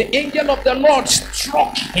 The angel of the Lord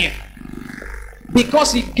struck him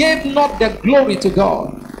because he gave not the glory to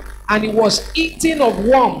God. And he was eaten of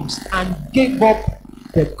worms and gave up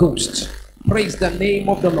the ghost. Praise the name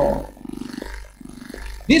of the Lord.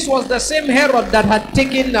 This was the same Herod that had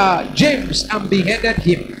taken James and beheaded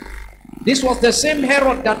him. This was the same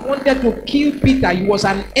Herod that wanted to kill Peter. He was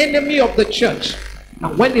an enemy of the church.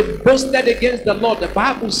 And when he boasted against the Lord, the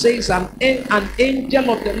Bible says an angel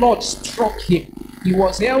of the Lord struck him. He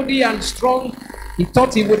was healthy and strong. He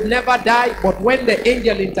thought he would never die. But when the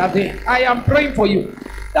angel intervened, I am praying for you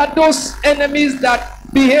that those enemies that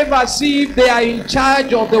behave as if they are in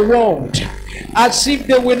charge of the world, as if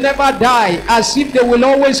they will never die, as if they will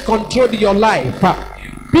always control your life,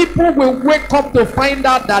 people will wake up to find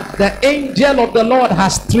out that the angel of the Lord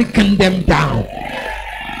has stricken them down.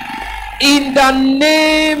 In the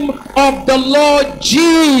name of the Lord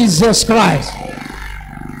Jesus Christ.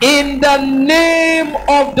 In the name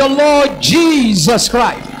of the Lord Jesus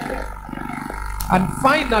Christ. And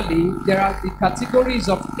finally, there are the categories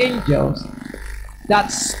of angels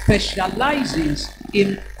that specializes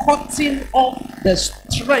in cutting off the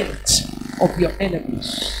strength of your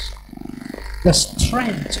enemies. The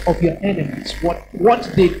strength of your enemies, what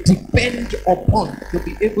they depend upon to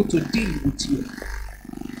be able to deal with you.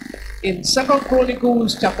 In 2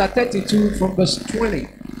 Chronicles chapter 32 from verse 20,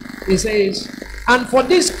 it says, "And for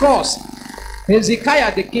this cause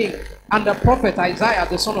Hezekiah the king and the prophet Isaiah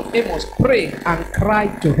the son of Amos prayed and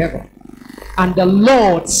cried to heaven. And the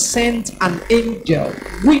Lord sent an angel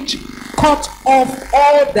which cut off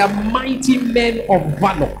all the mighty men of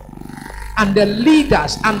valor, and the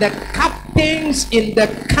leaders and the captains in the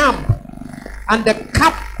camp, and the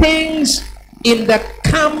captains in the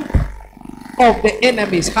camp of the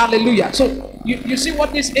enemies." Hallelujah. So you see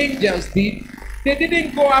what these angels did? They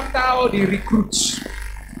didn't go after all the recruits,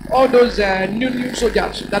 all those new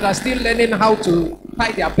soldiers that are still learning how to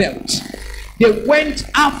tie their belts. They went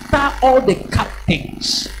after all the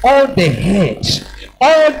captains, all the heads,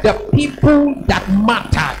 all the people that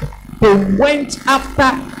mattered. They went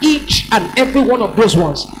after each and every one of those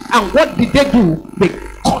ones. And what did they do? They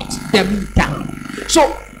cut them down.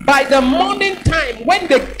 So by the morning time, when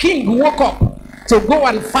the king woke up to go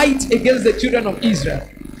and fight against the children of Israel,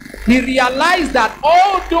 he realized that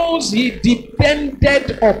all those he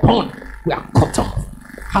depended upon were cut off.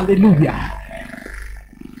 Hallelujah.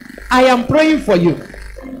 I am praying for you.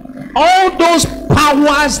 All those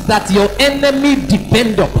powers that your enemy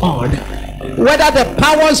depend upon, whether the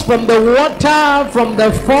powers from the water, from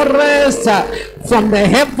the forest, from the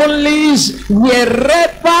heavenlies,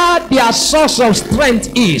 wherever their source of strength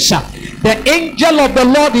is, the angel of the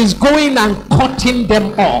Lord is going and cutting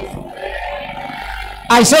them off.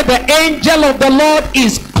 I said the angel of the Lord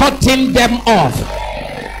is cutting them off.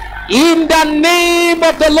 In the name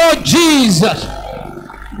of the Lord Jesus,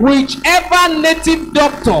 whichever native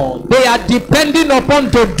doctor they are depending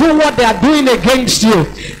upon to do what they are doing against you,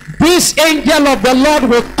 this angel of the Lord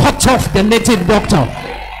will cut off the native doctor.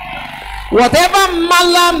 Whatever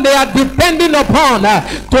malam they are depending upon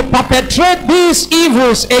to perpetrate these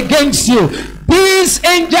evils against you, this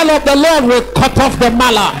angel of the Lord will cut off the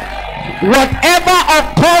malam. Whatever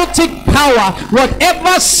occultic power,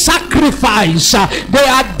 whatever sacrifice they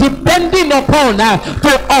are depending upon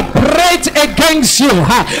to operate against you,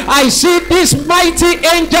 I see this mighty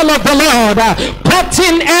angel of the Lord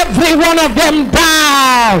cutting every one of them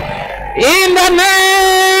down in the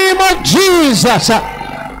name of Jesus.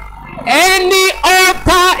 Any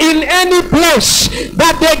altar in any place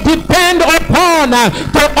that they depend upon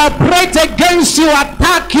to operate against you,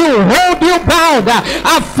 attack you, hold you bound,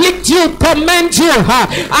 afflict you, torment you,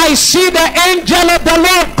 I see the angel of the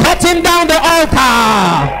Lord cutting down the altar.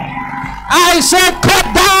 I said cut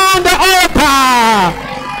down the altar.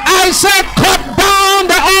 I said cut down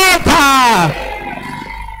the altar.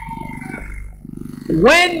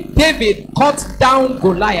 When David cut down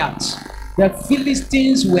Goliath, the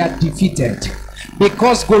Philistines were defeated.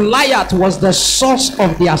 because Goliath was the source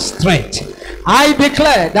of their strength. I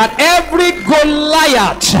declare that every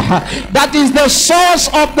Goliath that is the source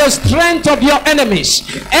of the strength of your enemies,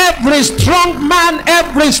 every strong man,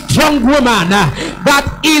 every strong woman that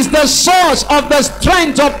is the source of the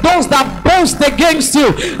strength of those that boast against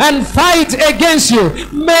you and fight against you,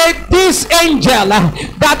 may this angel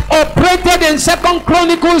that operated in 2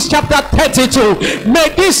 Chronicles chapter 32,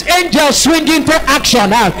 may this angel swing into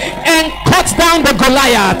action and cut down the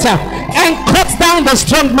Goliath, and cut down the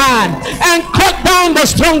strong man, and cut down the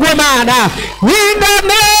strong woman in the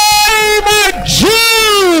name of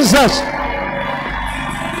Jesus.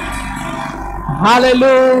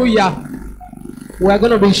 Hallelujah. We're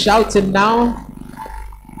going to be shouting now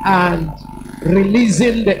and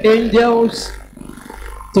releasing the angels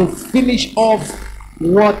to finish off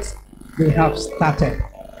what they have started.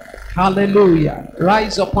 Hallelujah.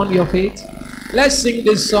 Rise upon your feet. Let's sing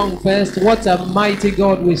this song first. What a mighty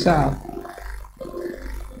God we serve.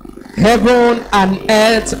 Heaven and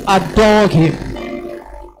earth adore him.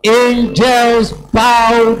 Angels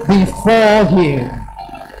bow before him.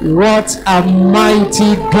 What a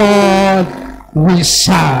mighty God we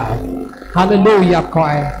serve. Hallelujah,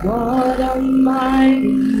 choir. What a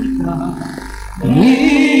mighty God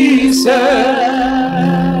we serve.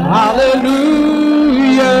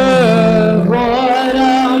 Hallelujah. What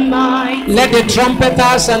a mighty. Let the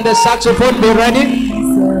trumpeters and the saxophone be ready.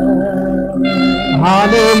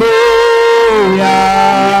 Hallelujah.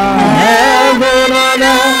 Heaven and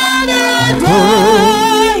earth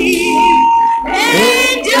adore him.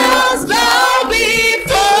 Angels bow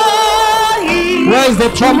before him. Where's the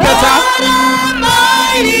trumpeter? What a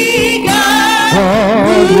mighty God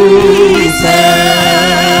we serve.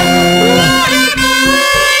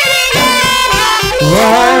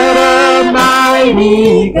 What a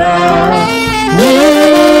mighty God we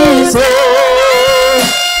serve.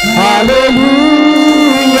 Hallelujah.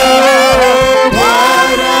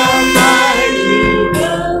 What a mighty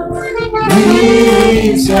God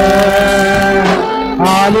we serve.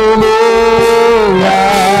 Hallelujah.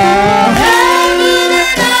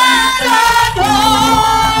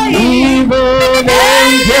 Even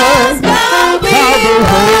angels bow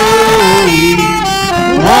before him.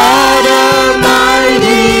 What a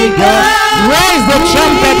mighty God. Raise the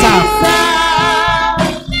trumpeter.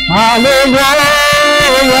 Hallelujah.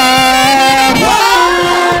 What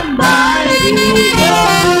a mighty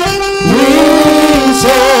God we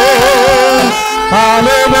serve.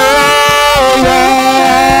 Hallelujah.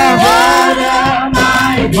 What a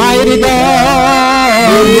Mighty God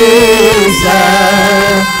we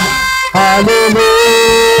serve. Hallelujah.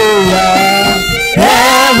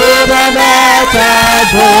 Heaven and earth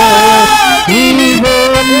adore.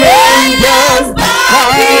 Even angels bow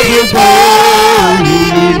before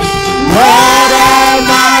him. What a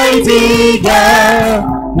mighty God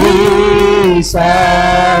we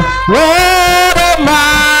serve. What a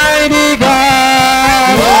mighty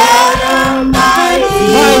God. What a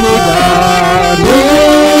mighty God we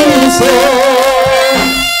serve.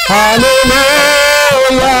 Hallelujah.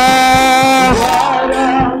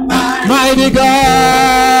 Mighty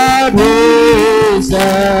God we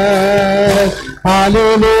serve.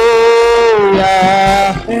 Hallelujah.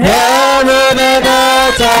 Heaven and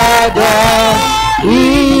earth adore.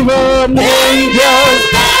 Even angels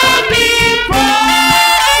bow before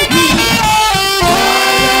him.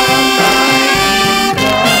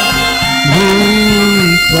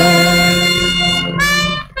 we serve.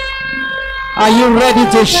 Are you ready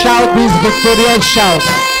to shout this victorious shout?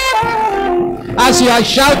 As you are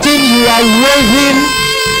shouting, you are waving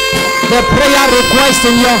the prayer request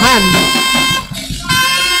in your hand.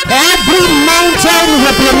 Every mountain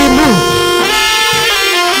will be removed.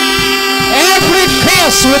 Every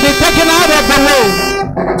curse will be taken out of the way.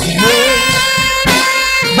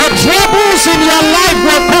 The troubles in your life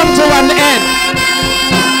will come to an end.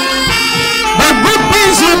 The good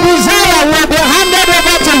things you desire will be handed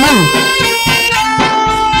over to you.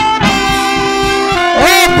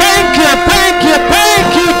 Oh,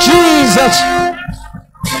 thank you, Jesus.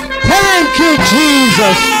 Thank you,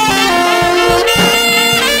 Jesus.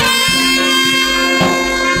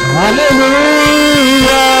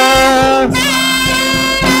 Hallelujah.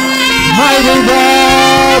 Mighty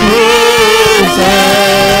God we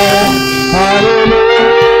serve.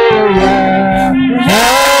 Hallelujah.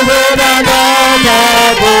 Heaven and earth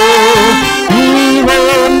adore. Even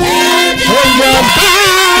angels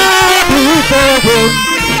bow before him.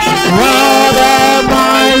 What a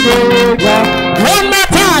mighty God. One more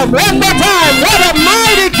time. What a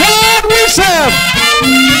mighty God we serve.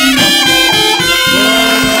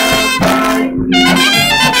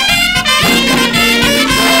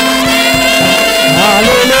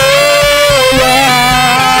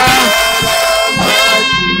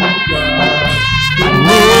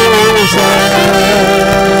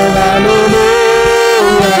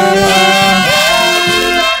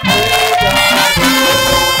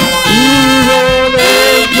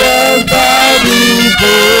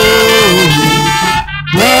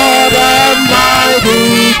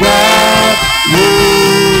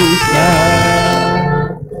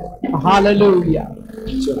 Hallelujah.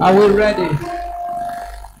 Are we ready?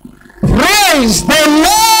 Praise the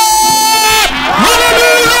Lord.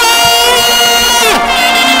 Hallelujah.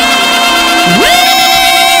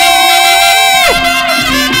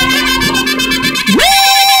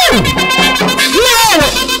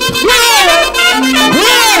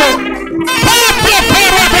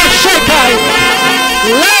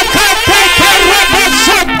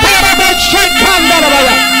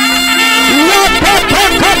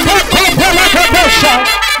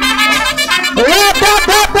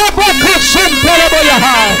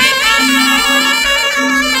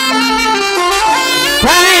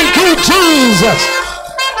 Thank you, Jesus.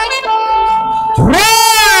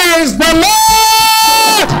 Praise the Lord.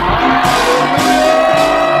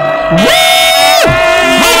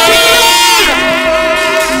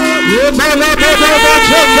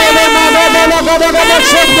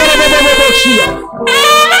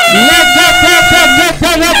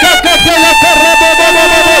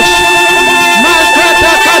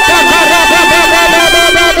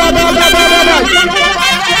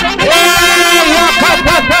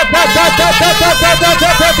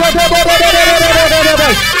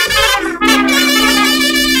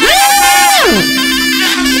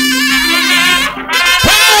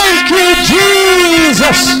 Thank you,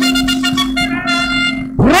 Jesus.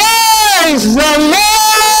 Praise the Lord.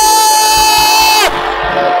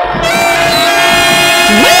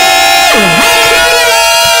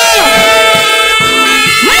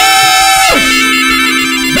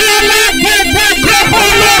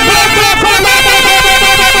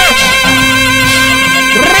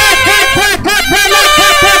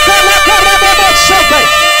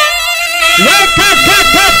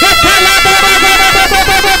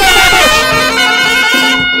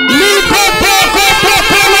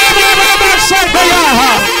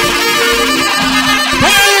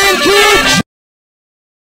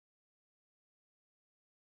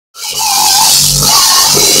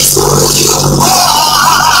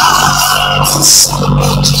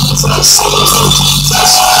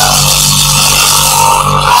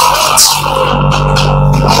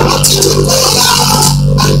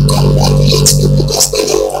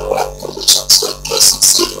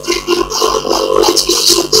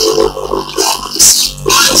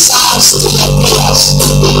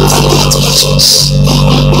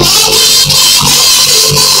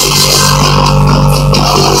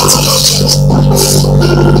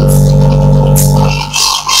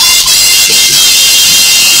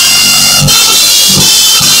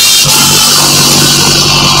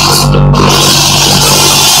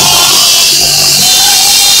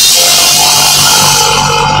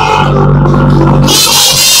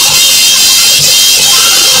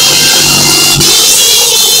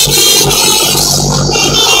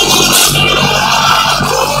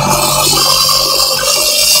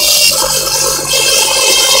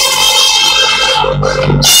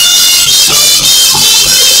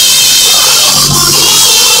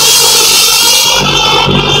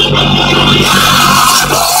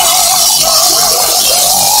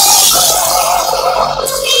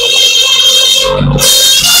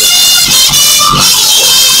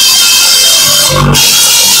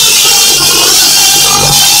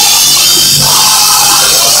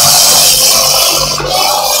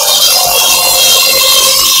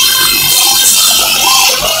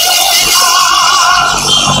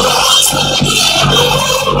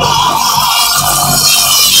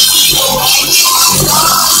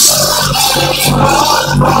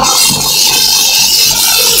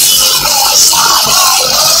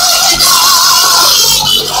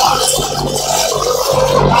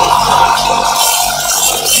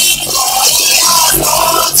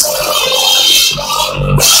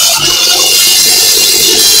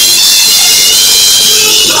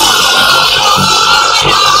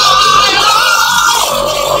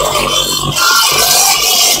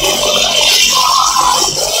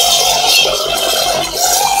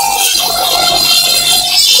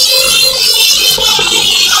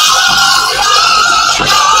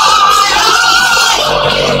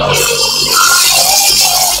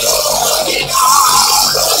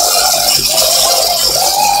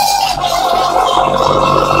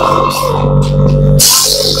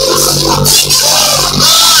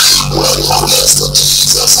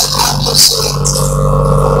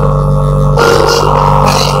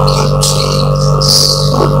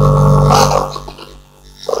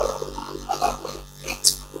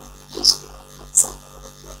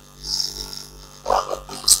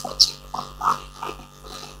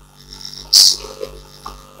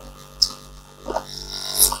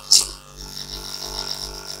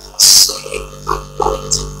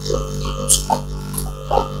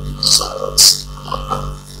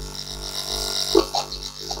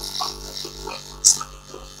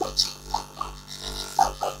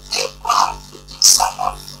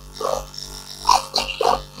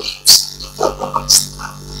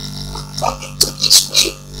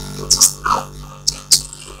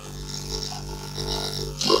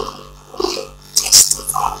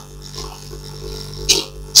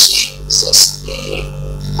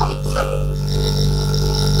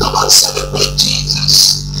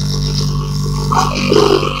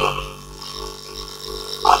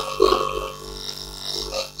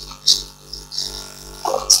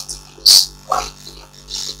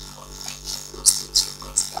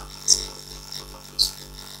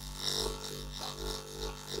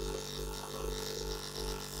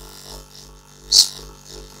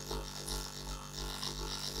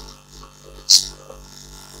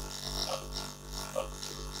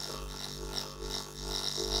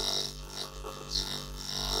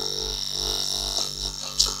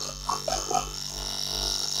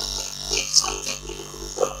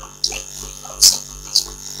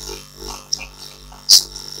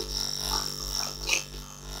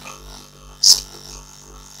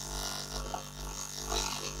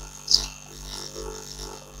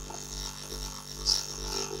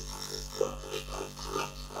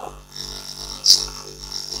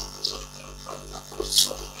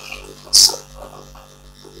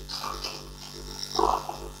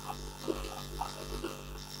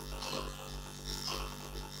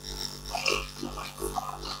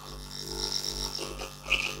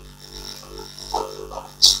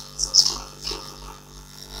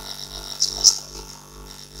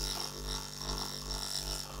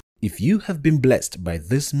 If you have been blessed by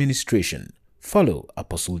this ministration, follow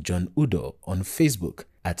Apostle John Udoh on Facebook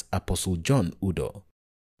at Apostle John Udoh.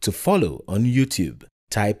 To follow on YouTube,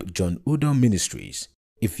 type John Udoh Ministries.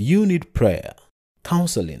 If you need prayer,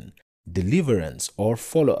 counseling, deliverance, or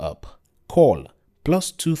follow-up, call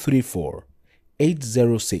 +234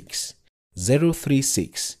 806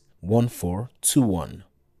 036 1421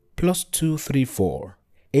 +234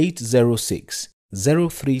 806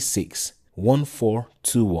 036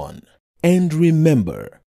 1421. And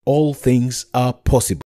remember, all things are possible.